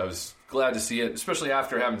 I was glad to see it, especially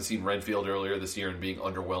after having seen Renfield earlier this year and being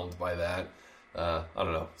underwhelmed by that. I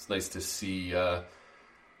don't know. It's nice to see, a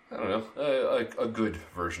good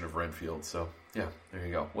version of Renfield. So yeah, there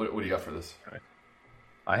you go. What do you got for this?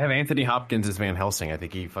 I have Anthony Hopkins as Van Helsing. I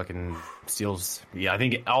think he fucking steals. Yeah, I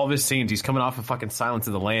think all of his scenes, he's coming off of fucking Silence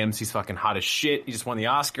of the Lambs. He's fucking hot as shit. He just won the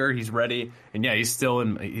Oscar. He's ready. And yeah, he's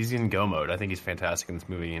in go mode. I think he's fantastic in this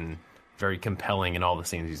movie and very compelling in all the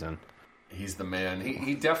scenes he's in. He's the man.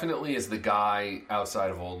 He definitely is the guy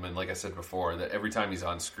outside of Oldman, like I said before, that every time he's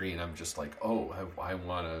on screen, I'm just like, oh, I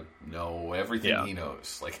want to know everything he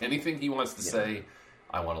knows. Like anything he wants to say,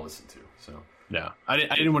 I want to listen to. So. No, I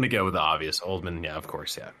didn't want to go with the obvious Oldman. Yeah, of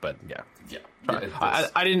course, yeah, but yeah.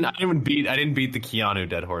 I didn't beat the Keanu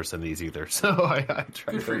dead horse in these either. So I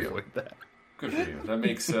tried to avoid that. Good for you. That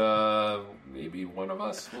makes maybe one of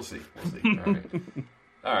us. We'll see.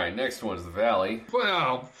 All right. Next one is the Valley.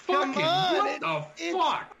 Well, fucking what the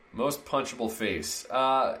fuck? Most punchable face.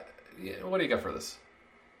 What do you got for this?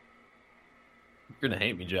 You're gonna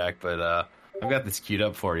hate me, Jack, but I've got this queued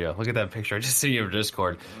up for you. Look at that picture. I just seen you over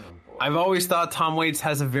Discord. I've always thought Tom Waits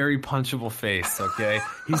has a very punchable face, okay?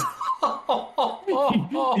 He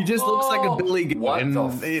just looks like a Billy Goat.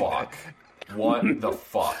 What the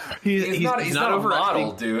fuck? He's not a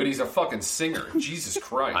model, dude. He's a fucking singer. Jesus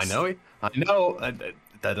Christ. I know.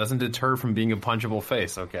 That doesn't deter from being a punchable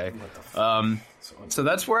face, okay? So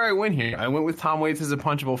that's where I went here. I went with Tom Waits as a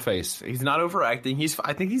punchable face. He's not overacting.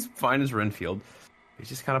 I think he's fine as Renfield. He's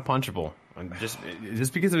just kind of punchable. And just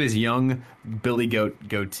because of his young Billy Goat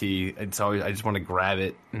goatee, I just want to grab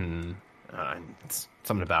it, and it's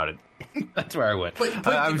something about it. That's where I went. But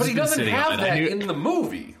he doesn't have that in the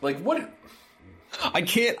movie. Like what? I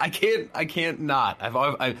can't not.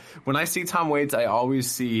 When I see Tom Waits, I always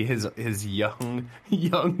see his young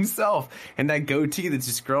self and that goatee that's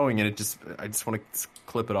just growing, and I just want to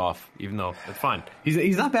clip it off, even though it's fine.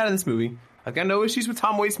 He's not bad in this movie. I've got no issues with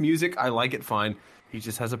Tom Waits' music. I like it fine. He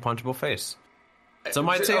just has a punchable face. Some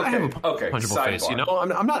might say I have a punchable face. You know,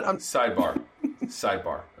 I'm not. Sidebar.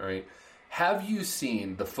 All right. Have you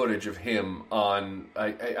seen the footage of him on,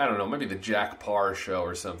 I don't know, maybe the Jack Parr show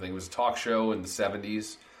or something? It was a talk show in the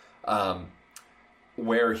 70s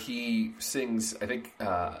where he sings, I think,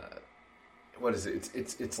 what is it?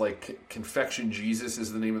 It's like Confection Jesus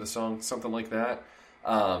is the name of the song, something like that.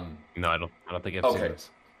 No, I don't think I've seen this.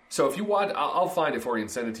 So if you watch, I'll find it for you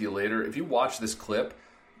and send it to you later. If you watch this clip,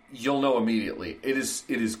 you'll know immediately. It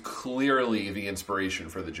is clearly the inspiration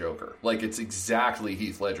for the Joker. Like, it's exactly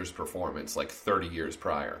Heath Ledger's performance, like 30 years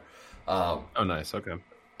prior. Oh, nice. Okay.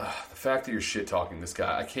 The fact that you're shit talking this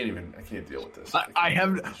guy, I can't deal with this. I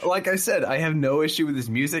have, like I said, I have no issue with his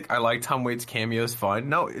music. I like Tom Waits' cameos, fine.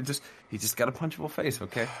 No, he just got a punchable face,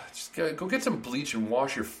 okay? Just go get some bleach and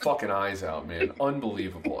wash your fucking eyes out, man.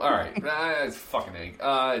 Unbelievable. All right, it's fucking egg.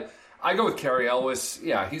 I go with Cary Elwes.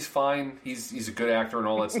 Yeah, he's fine. He's a good actor and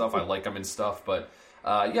all that stuff. I like him and stuff, but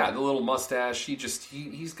the little mustache.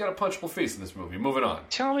 He's got a punchable face in this movie. Moving on.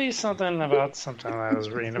 Tell me something about something I was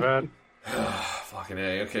reading about. Fucking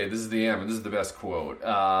A. Okay, this is the end, and this is the best quote.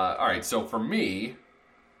 All right, so for me,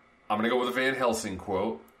 I'm going to go with a Van Helsing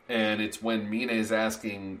quote, and it's when Mina is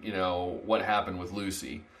asking, what happened with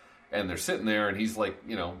Lucy, and they're sitting there, and he's like,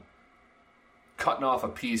 cutting off a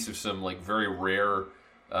piece of some like very rare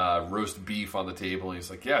roast beef on the table, and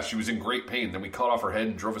he's like, yeah, she was in great pain. Then we cut off her head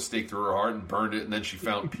and drove a stake through her heart and burned it, and then she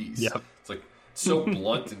found peace. Yep. It's like so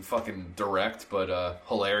blunt and fucking direct, but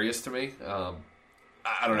hilarious to me.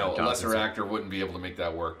 I don't know. A lesser actor wouldn't be able to make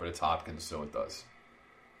that work, but it's Hopkins, so it does.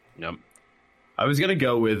 Yep. I was going to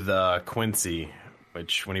go with Quincy,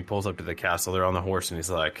 which when he pulls up to the castle, they're on the horse, and he's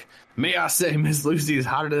like, may I say Miss Lucy is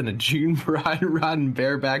hotter than a June bride riding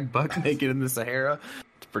bareback buck naked in the Sahara?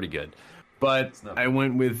 It's pretty good. But I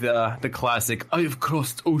went with the classic, I have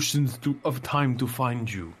crossed oceans of time to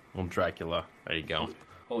find you, on Dracula. There you go.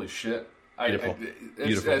 Holy shit. Beautiful.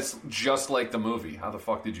 It's just like the movie. How the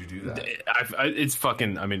fuck did you do that? It's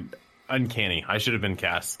fucking, uncanny. I should have been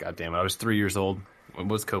cast. God damn it. I was 3 years old. What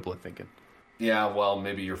was Coppola thinking? Yeah, well,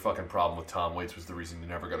 maybe your fucking problem with Tom Waits was the reason you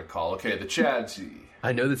never got a call. Okay, the Chads.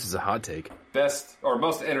 I know this is a hot take. Best or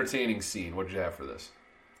most entertaining scene. What did you have for this?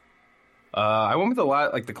 I went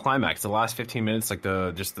with the climax, the last 15 minutes, like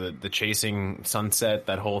the chasing sunset,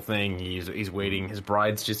 that whole thing. He's waiting. His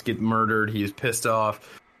brides just get murdered. He's pissed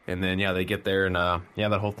off. And then, they get there, and,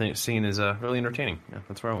 that whole scene is really entertaining. Yeah,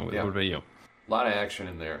 that's where I went with. Yeah. What about you? A lot of action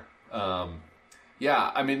in there.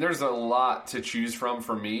 There's a lot to choose from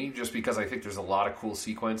for me, just because I think there's a lot of cool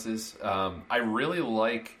sequences. I really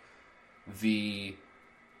like the...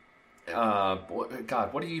 what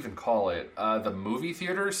do you even call it? The movie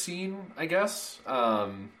theater scene, I guess,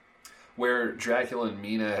 where Dracula and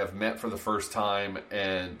Mina have met for the first time,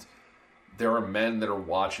 and... there are men that are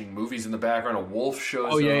watching movies in the background. A wolf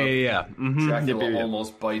shows up. Yeah. Mm-hmm. Dracula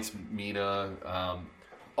almost bites Mina.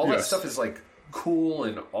 All that stuff is like cool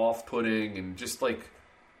and off-putting and just like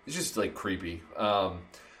it's just like creepy.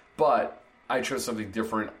 But I chose something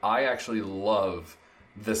different. I actually love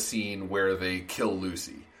the scene where they kill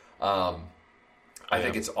Lucy. I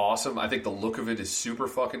think it's awesome. I think the look of it is super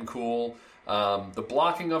fucking cool. The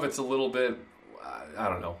blocking of it's a little bit. I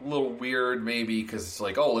don't know, a little weird maybe, because it's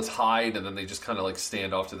like, let's hide, and then they just kind of like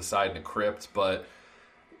stand off to the side in a crypt. But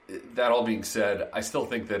that all being said, I still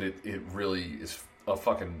think that it really is a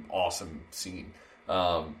fucking awesome scene.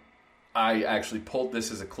 I actually pulled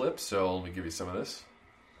this as a clip, so let me give you some of this.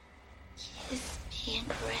 Kiss me and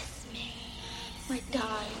caress me, my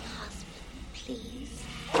darling husband, please.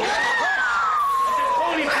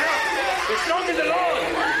 Holy crap! We're strong in the Lord!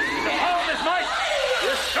 The power of His might!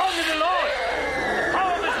 We're strong in the Lord! The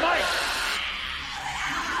power of His might!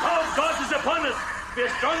 The power of God is upon us! We're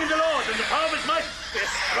strong in the Lord and the power of His might! We're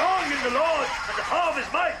strong in the Lord and the power of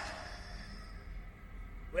His might!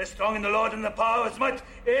 We're strong in the Lord and the power of His might!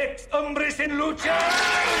 Ex umbris in luce!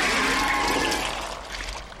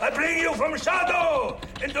 I bring you from shadow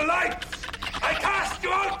into light! I cast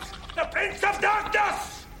you out, the prince of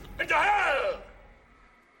darkness, into hell!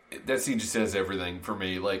 That scene just says everything for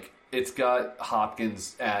me. Like, it's got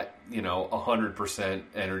Hopkins at, 100%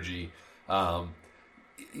 energy.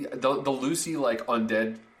 The Lucy, like,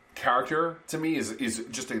 undead character, to me, is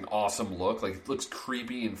just an awesome look. Like, it looks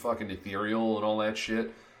creepy and fucking ethereal and all that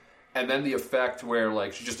shit. And then the effect where,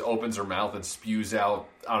 like, she just opens her mouth and spews out,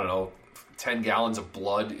 10 gallons of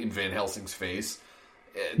blood in Van Helsing's face.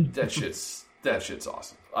 That shit's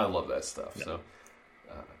awesome. I love that stuff. Yeah. So,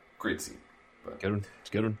 great scene. But, good one. It's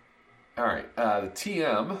a good one. All right. The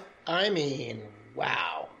TM.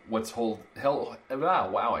 Wow.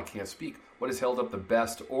 Wow, I can't speak. What has held up the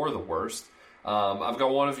best or the worst? I've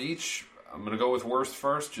got one of each. I'm going to go with worst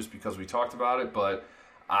first just because we talked about it, but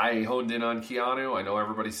I honed in on Keanu. I know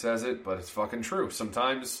everybody says it, but it's fucking true.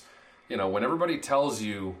 Sometimes, when everybody tells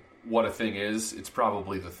you what a thing is, it's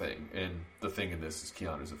probably the thing. And the thing in this is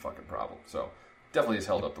Keanu's a fucking problem. So, definitely has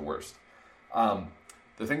held up the worst.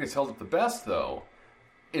 The thing that's held up the best, though,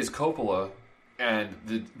 is Coppola and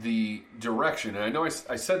the direction. And I know I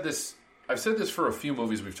said this. I've said this for a few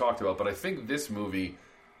movies we've talked about, but I think this movie,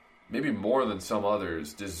 maybe more than some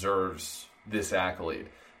others, deserves this accolade.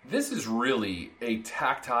 This is really a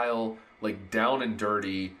tactile, like down and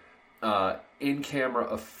dirty, in-camera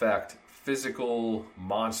effect, physical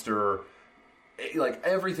monster, like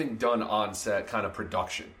everything done on set kind of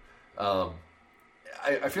production.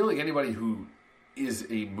 I feel like anybody who is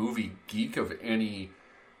a movie geek of any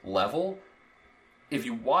level, if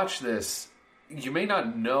you watch this, you may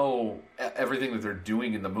not know everything that they're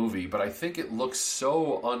doing in the movie, but I think it looks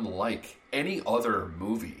so unlike any other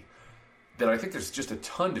movie that I think there's just a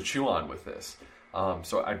ton to chew on with this.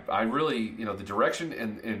 So I really, the direction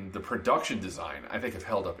and the production design, I think have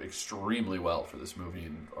held up extremely well for this movie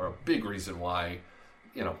and are a big reason why,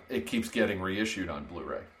 it keeps getting reissued on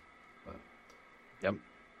Blu-ray. Yep.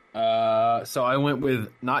 So I went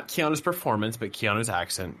with not Keanu's performance, but Keanu's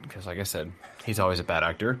accent, because like I said, he's always a bad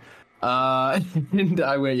actor. And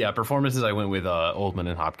I went, performances, I went with Oldman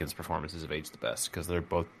and Hopkins' performances have aged the best, because they're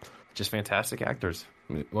both just fantastic actors.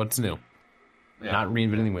 What's new? Yeah. Not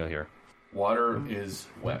reinventing the wheel here. Water is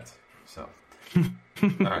wet. So, all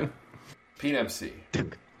right. Pete MC.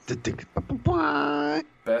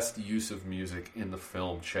 Best use of music in the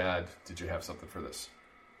film. Chad, did you have something for this?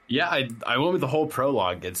 Yeah, I went with the whole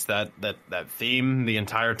prologue. It's that theme the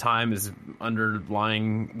entire time is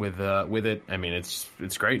underlying with it. I mean,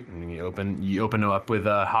 it's great. I mean, you open up with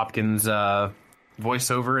Hopkins'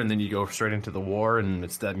 voiceover, and then you go straight into the war, and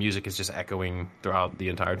that music is just echoing throughout the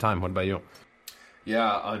entire time. What about you?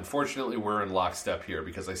 Yeah, unfortunately, we're in lockstep here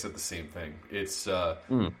because I said the same thing. It's I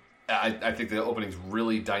think the opening's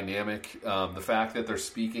really dynamic. The fact that they're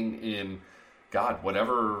speaking in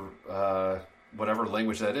whatever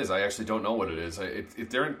language that is, I actually don't know what it is.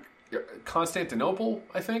 If they're in Constantinople,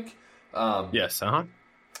 I think. Yes. I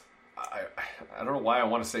don't know why I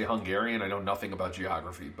want to say Hungarian. I know nothing about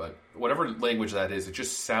geography, but whatever language that is, it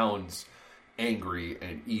just sounds angry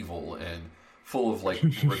and evil and full of like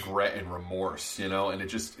regret and remorse, and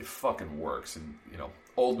it fucking works. And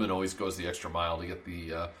Oldman always goes the extra mile to get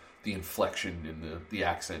the inflection and the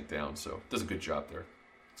accent down. So does a good job there.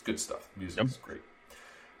 It's good stuff. Music is great.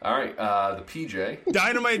 All right, the PJ.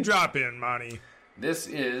 Dynamite drop in, Monty. This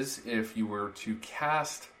is if you were to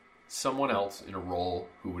cast someone else in a role,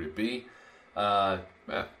 who would it be?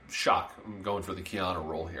 Shock. I'm going for the Keanu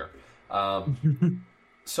role here.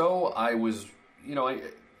 So I was, the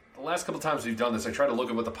last couple times we've done this, I tried to look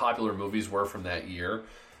at what the popular movies were from that year.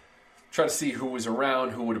 Try to see who was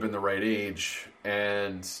around, who would have been the right age.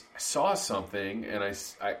 And I saw something, and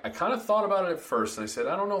I kind of thought about it at first, and I said,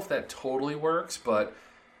 I don't know if that totally works, but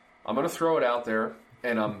I'm going to throw it out there,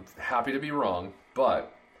 and I'm happy to be wrong,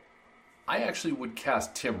 but I actually would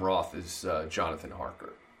cast Tim Roth as Jonathan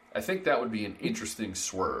Harker. I think that would be an interesting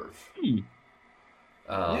swerve.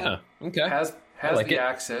 Yeah, okay. Has the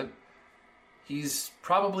accent. He's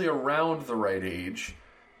probably around the right age.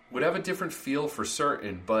 Would have a different feel for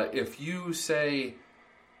certain, but if you, say,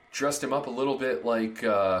 dressed him up a little bit like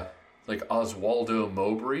Oswaldo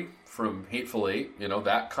Mowbray from Hateful Eight,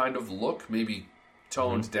 that kind of look, maybe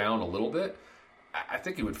toned down a little bit, I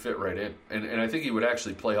think he would fit right in. And I think he would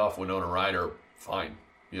actually play off Winona Ryder fine.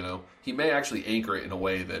 He may actually anchor it in a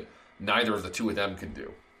way that neither of the two of them can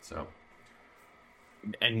do. So,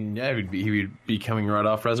 and he would be coming right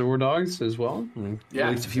off Reservoir Dogs as well.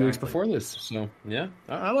 A few weeks before this. So yeah,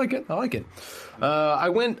 I like it. I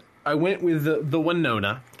went with the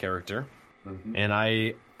Winona character, and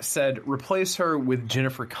I said replace her with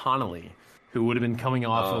Jennifer Connelly, who would have been coming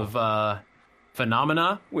off of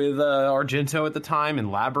Phenomena with Argento at the time and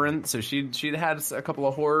Labyrinth. So she'd had a couple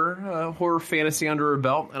of horror fantasy under her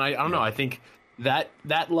belt, and I don't know. I think that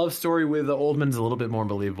love story with Oldman's a little bit more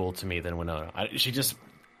believable to me than Winona.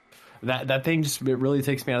 That thing just it really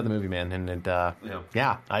takes me out of the movie, man. And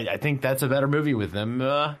I think that's a better movie with them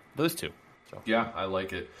those two. So. Yeah, I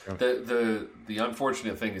like it. The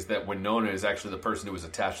unfortunate thing is that Winona is actually the person who was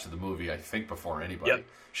attached to the movie, I think, before anybody. Yep.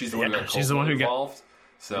 She's the one who got involved.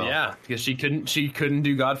 So yeah, because she couldn't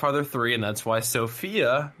do Godfather 3, and that's why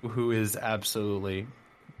Sophia, who is absolutely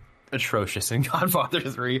atrocious in Godfather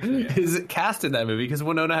 3, is cast in that movie because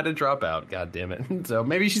Winona had to drop out. God damn it! So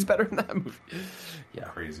maybe she's better in that movie. Yeah,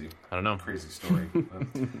 crazy. I don't know. Crazy story.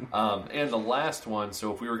 And the last one.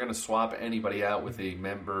 So if we were going to swap anybody out with a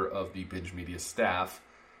member of the Binge Media staff,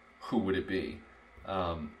 who would it be?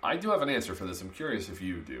 I do have an answer for this. I'm curious if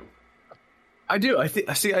you do. I do. I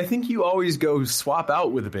think you always go swap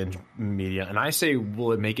out with a Binge Media, and I say,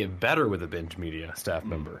 will it make it better with a Binge Media staff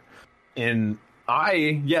member? And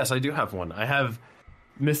I do have one. I have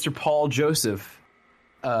Mr. Paul Joseph,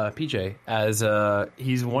 PJ, as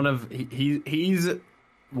he's one of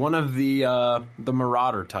the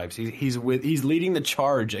Marauder types. He's leading the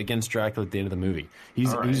charge against Dracula at the end of the movie.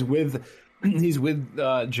 He's with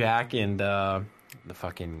Jack and what the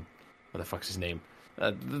fuck's his name?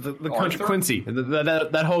 the country Quincy,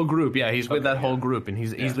 that whole group. Yeah, he's with that whole group, and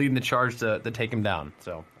he's leading the charge to take him down.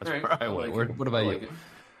 So that's where I went. What about you?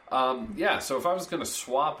 So if I was going to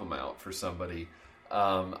swap him out for somebody,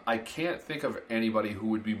 I can't think of anybody who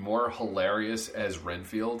would be more hilarious as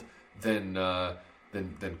Renfield than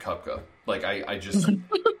Kupka. Like I just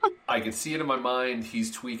I can see it in my mind.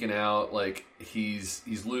 He's tweaking out. Like he's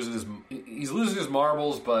losing his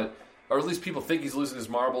marbles, but or at least people think he's losing his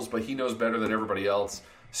marbles, but he knows better than everybody else.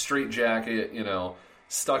 Straight jacket,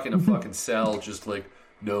 stuck in a fucking cell, just like,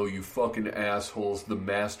 no, you fucking assholes, the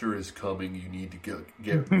master is coming, you need to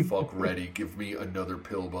get the fuck ready, give me another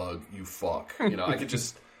pill bug, you fuck. I could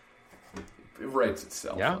just, it writes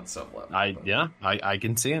itself on some level. I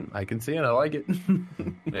can see it. I like it.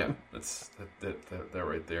 Yeah, that's that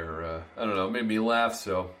right there. I don't know, it made me laugh,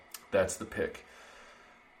 so that's the pick.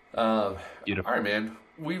 Beautiful. All right, man.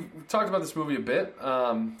 We've talked about this movie a bit.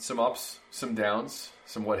 Some ups, some downs,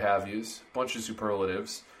 some what have yous, bunch of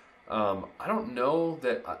superlatives. I don't know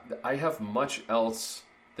that I have much else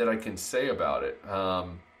that I can say about it.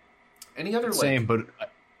 Any other but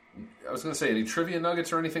I was going to say, any trivia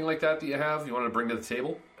nuggets or anything like that you have you want to bring to the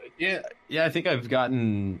table? Yeah, I think I've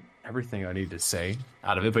gotten everything I need to say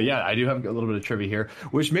out of it. But yeah, I do have a little bit of trivia here,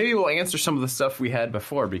 which maybe will answer some of the stuff we had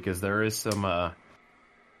before, because there is some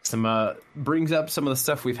brings up some of the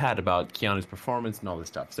stuff we've had about Keanu's performance and all this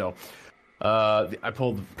stuff. So I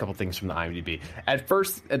pulled a couple things from the IMDb. At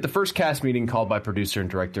the first cast meeting called by producer and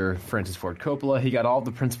director Francis Ford Coppola, he got all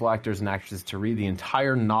the principal actors and actresses to read the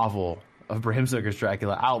entire novel of Bram Stoker's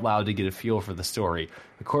Dracula out loud to get a feel for the story.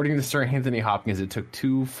 According to Sir Anthony Hopkins, it took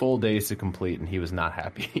 2 full days to complete, and he was not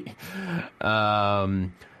happy.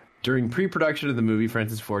 During pre-production of the movie,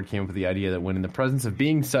 Francis Ford came up with the idea that when in the presence of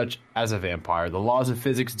being such as a vampire, the laws of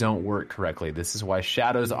physics don't work correctly. This is why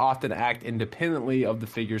shadows often act independently of the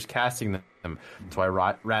figures casting them. That's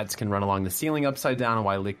why rats can run along the ceiling upside down, and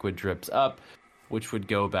why liquid drips up, which would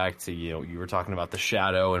go back to, you were talking about the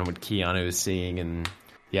shadow and what Keanu is seeing, and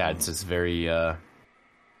yeah, it's this very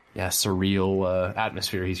surreal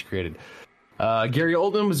atmosphere he's created. Gary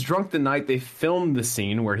Oldman was drunk the night they filmed the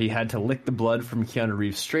scene where he had to lick the blood from Keanu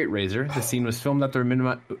Reeves' straight razor. The scene was filmed after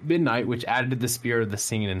midnight, which added to the spirit of the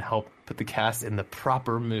scene and helped put the cast in the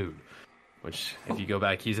proper mood. Which, if you go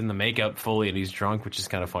back, he's in the makeup fully and he's drunk, which is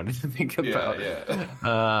kind of funny to think about.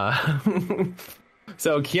 Yeah.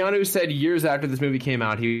 So Keanu said years after this movie came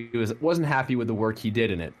out, he wasn't happy with the work he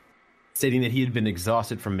did in it, stating that he had been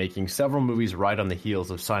exhausted from making several movies right on the heels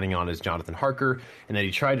of signing on as Jonathan Harker, and that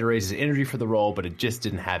he tried to raise his energy for the role, but it just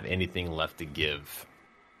didn't have anything left to give.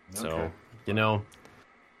 Okay. So,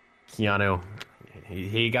 Keanu,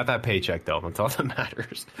 he got that paycheck, though. That's all that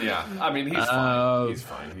matters. Yeah, I mean, he's fine. He's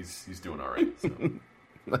fine. He's doing all right.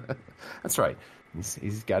 So. That's right.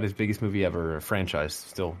 He's got his biggest movie ever franchise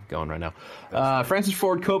still going right now. Francis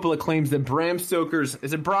Ford Coppola claims that Bram Stoker's...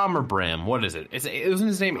 Is it Bram or Bram? What is it? Isn't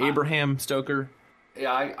his name Abraham Stoker?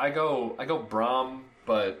 Yeah, I go Bram,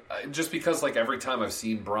 but just because like every time I've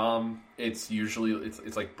seen Bram, it's usually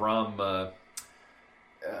it's like Bram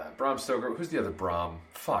Stoker. Who's the other Bram?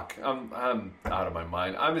 Fuck, I'm out of my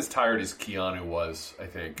mind. I'm as tired as Keanu was, I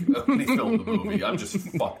think, when he filmed the movie. I'm just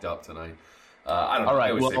fucked up tonight. I don't know. I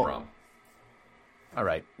always say Bram. All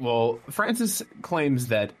right. Well, Francis claims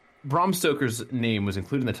that Bram Stoker's name was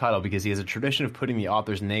included in the title because he has a tradition of putting the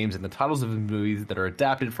author's names in the titles of movies that are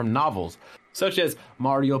adapted from novels, such as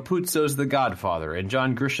Mario Puzo's The Godfather and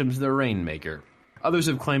John Grisham's The Rainmaker. Others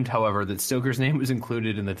have claimed, however, that Stoker's name was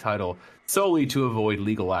included in the title solely to avoid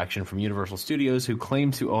legal action from Universal Studios, who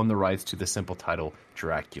claim to own the rights to the simple title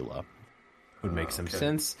Dracula. Would make some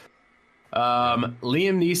sense. Liam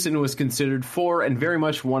Neeson was considered for and very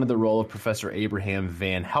much wanted the role of Professor Abraham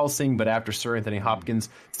Van Helsing, but after Sir Anthony Hopkins,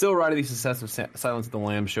 still riding the success of Silence of the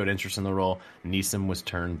Lambs, showed interest in the role, Neeson was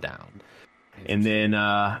turned down. And then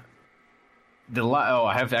I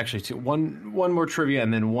have actually one more trivia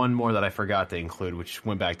and then one more that I forgot to include, which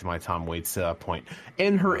went back to my Tom Waits point.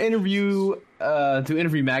 In her interview to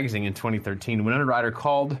Interview Magazine in 2013, Winona Ryder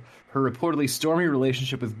called her reportedly stormy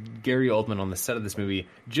relationship with Gary Oldman on the set of this movie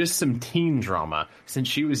just some teen drama, since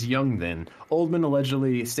she was young then. Oldman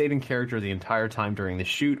allegedly stayed in character the entire time during the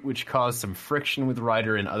shoot, which caused some friction with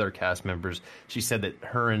Ryder and other cast members. She said that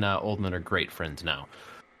her and Oldman are great friends now.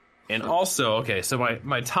 And also, so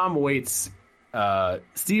my Tom Waits...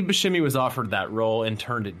 Steve Buscemi was offered that role and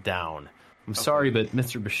turned it down. I'm sorry, but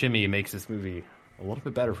Mr. Buscemi makes this movie a little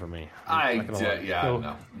bit better for me.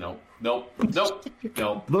 Nope.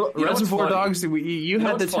 Reservoir Dogs, you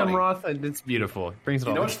had the Tim Roth, and it's beautiful. It brings it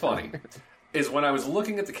all. You know what's funny? is when I was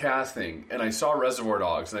looking at the casting and I saw Reservoir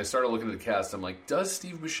Dogs and I started looking at the cast, I'm like, does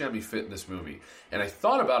Steve Buscemi fit in this movie? And I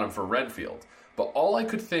thought about him for Renfield, but all I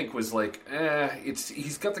could think was like,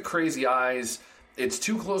 he's got the crazy eyes. It's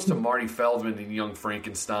too close to Marty Feldman in Young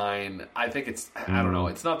Frankenstein. I think I don't know,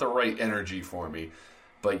 it's not the right energy for me.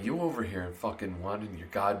 But you over here fucking wanting your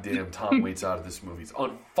goddamn Tom Waits out of this movie. It's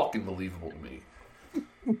unfucking believable to me.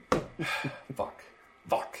 Fuck.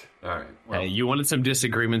 All right. Well, hey, you wanted some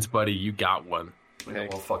disagreements, buddy. You got one. Yeah,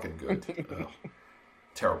 well, fucking good.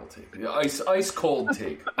 Terrible take. Yeah, ice cold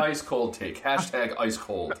take. Ice cold take. Hashtag ice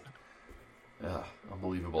cold.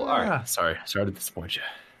 Unbelievable. All right. Sorry to disappoint you.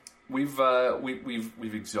 We've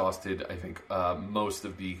exhausted, I think, most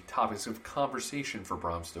of the topics of conversation for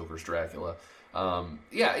Bram Stoker's Dracula. I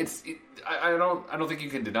don't think you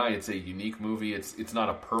can deny it's a unique movie. It's not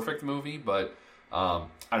a perfect movie, but I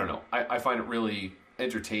don't know. I find it really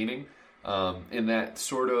entertaining in that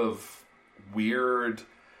sort of weird.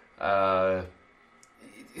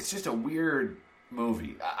 It's just a weird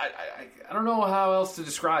movie. I don't know how else to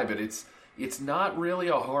describe it. It's not really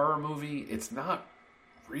a horror movie. It's not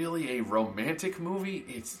really a romantic movie.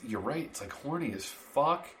 You're right. It's like horny as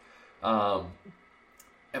fuck. But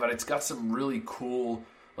it's got some really cool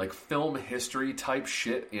like film history type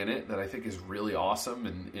shit in it that I think is really awesome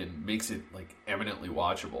and makes it like eminently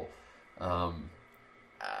watchable.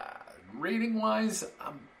 Rating wise,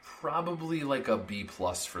 I'm probably like a B+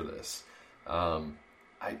 for this. I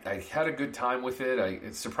had a good time with it.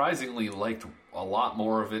 I surprisingly liked a lot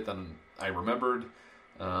more of it than I remembered.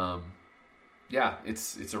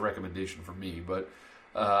 It's a recommendation for me. But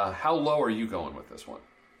how low are you going with this one?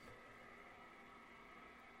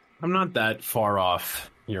 I'm not that far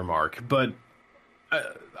off your mark, but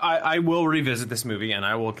I will revisit this movie and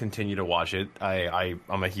I will continue to watch it. I'm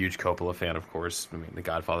a huge Coppola fan, of course. I mean, The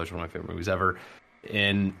Godfather is one of my favorite movies ever.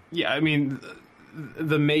 And yeah, I mean,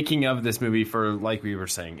 the making of this movie for, like we were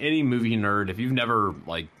saying, any movie nerd, if you've never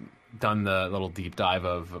like done the little deep dive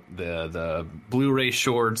of the Blu-ray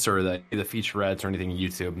shorts or the featurettes or anything on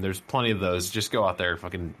YouTube, and there's plenty of those, just go out there and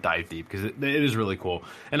fucking dive deep because it is really cool.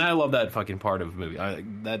 And I love that fucking part of the movie.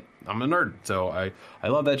 I'm a nerd, so I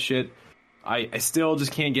love that shit. I still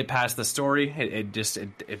just can't get past the story. It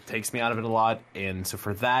takes me out of it a lot, and so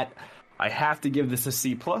for that, I have to give this a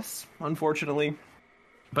C+, unfortunately.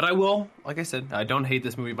 But I will, like I said, I don't hate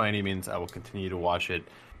this movie by any means. I will continue to watch it.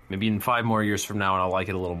 Maybe in 5 more years from now, and I'll like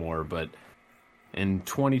it a little more. But in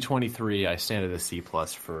 2023, I stand at a C+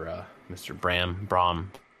 for Mr.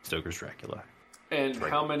 Bram Stoker's Dracula. And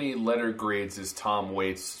how many letter grades is Tom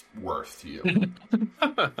Waits worth to you?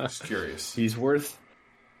 Just curious. He's worth.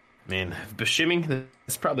 Man, Buscemi,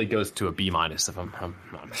 this probably goes to a B- if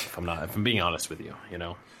I'm being honest with you, you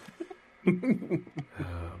know. Oh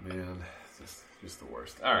man, just the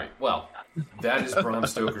worst. All right, well, that is Bram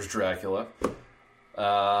Stoker's Dracula.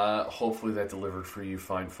 Hopefully that delivered for you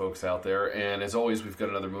fine folks out there. And as always, we've got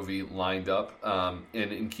another movie lined up. And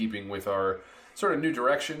in keeping with our sort of new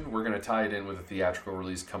direction, we're going to tie it in with a theatrical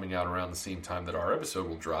release coming out around the same time that our episode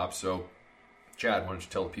will drop. So, Chad, why don't you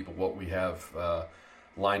tell the people what we have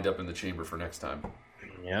lined up in the chamber for next time?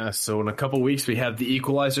 Yeah, so in a couple weeks we have The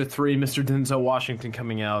Equalizer 3, Mr. Denzel Washington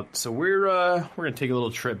coming out. So we're going to take a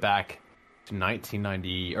little trip back to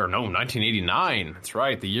 1989. That's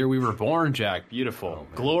right, the year we were born, Jack. Beautiful. Oh,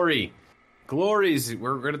 Glories.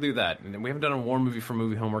 We're going to do that. And we haven't done a war movie for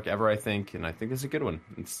Movie Homework ever, I think, and I think it's a good one.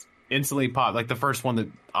 It's instantly pop, like the first one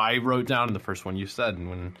that I wrote down and the first one you said, and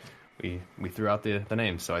when we threw out the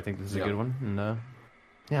names. So I think this is a good one, and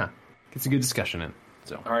it's a good discussion in.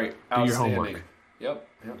 So, all right, do your homework. Yep,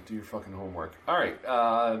 do your fucking homework. All right,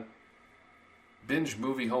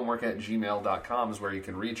 bingemoviehomework@gmail.com is where you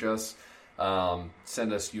can reach us.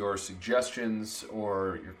 Send us your suggestions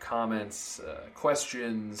or your comments,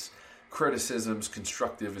 questions, criticisms.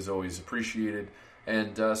 Constructive is always appreciated.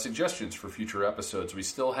 And suggestions for future episodes. We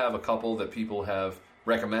still have a couple that people have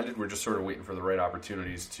recommended. We're just sort of waiting for the right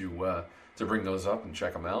opportunities to bring those up and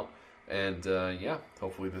check them out. And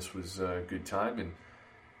hopefully this was a good time, and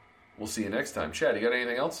we'll see you next time. Chad, you got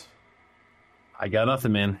anything else? I got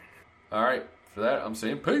nothing, man. All right. For that, I'm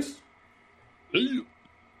saying peace.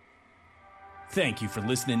 Thank you for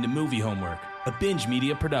listening to Movie Homework, a Binge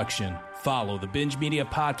Media production. Follow the Binge Media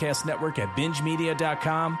Podcast Network at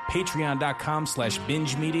bingemedia.com,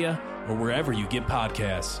 patreon.com/binge media, or wherever you get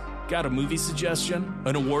podcasts. Got a movie suggestion?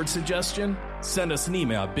 An award suggestion? Send us an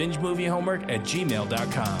email at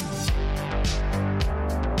bingemoviehomework@gmail.com.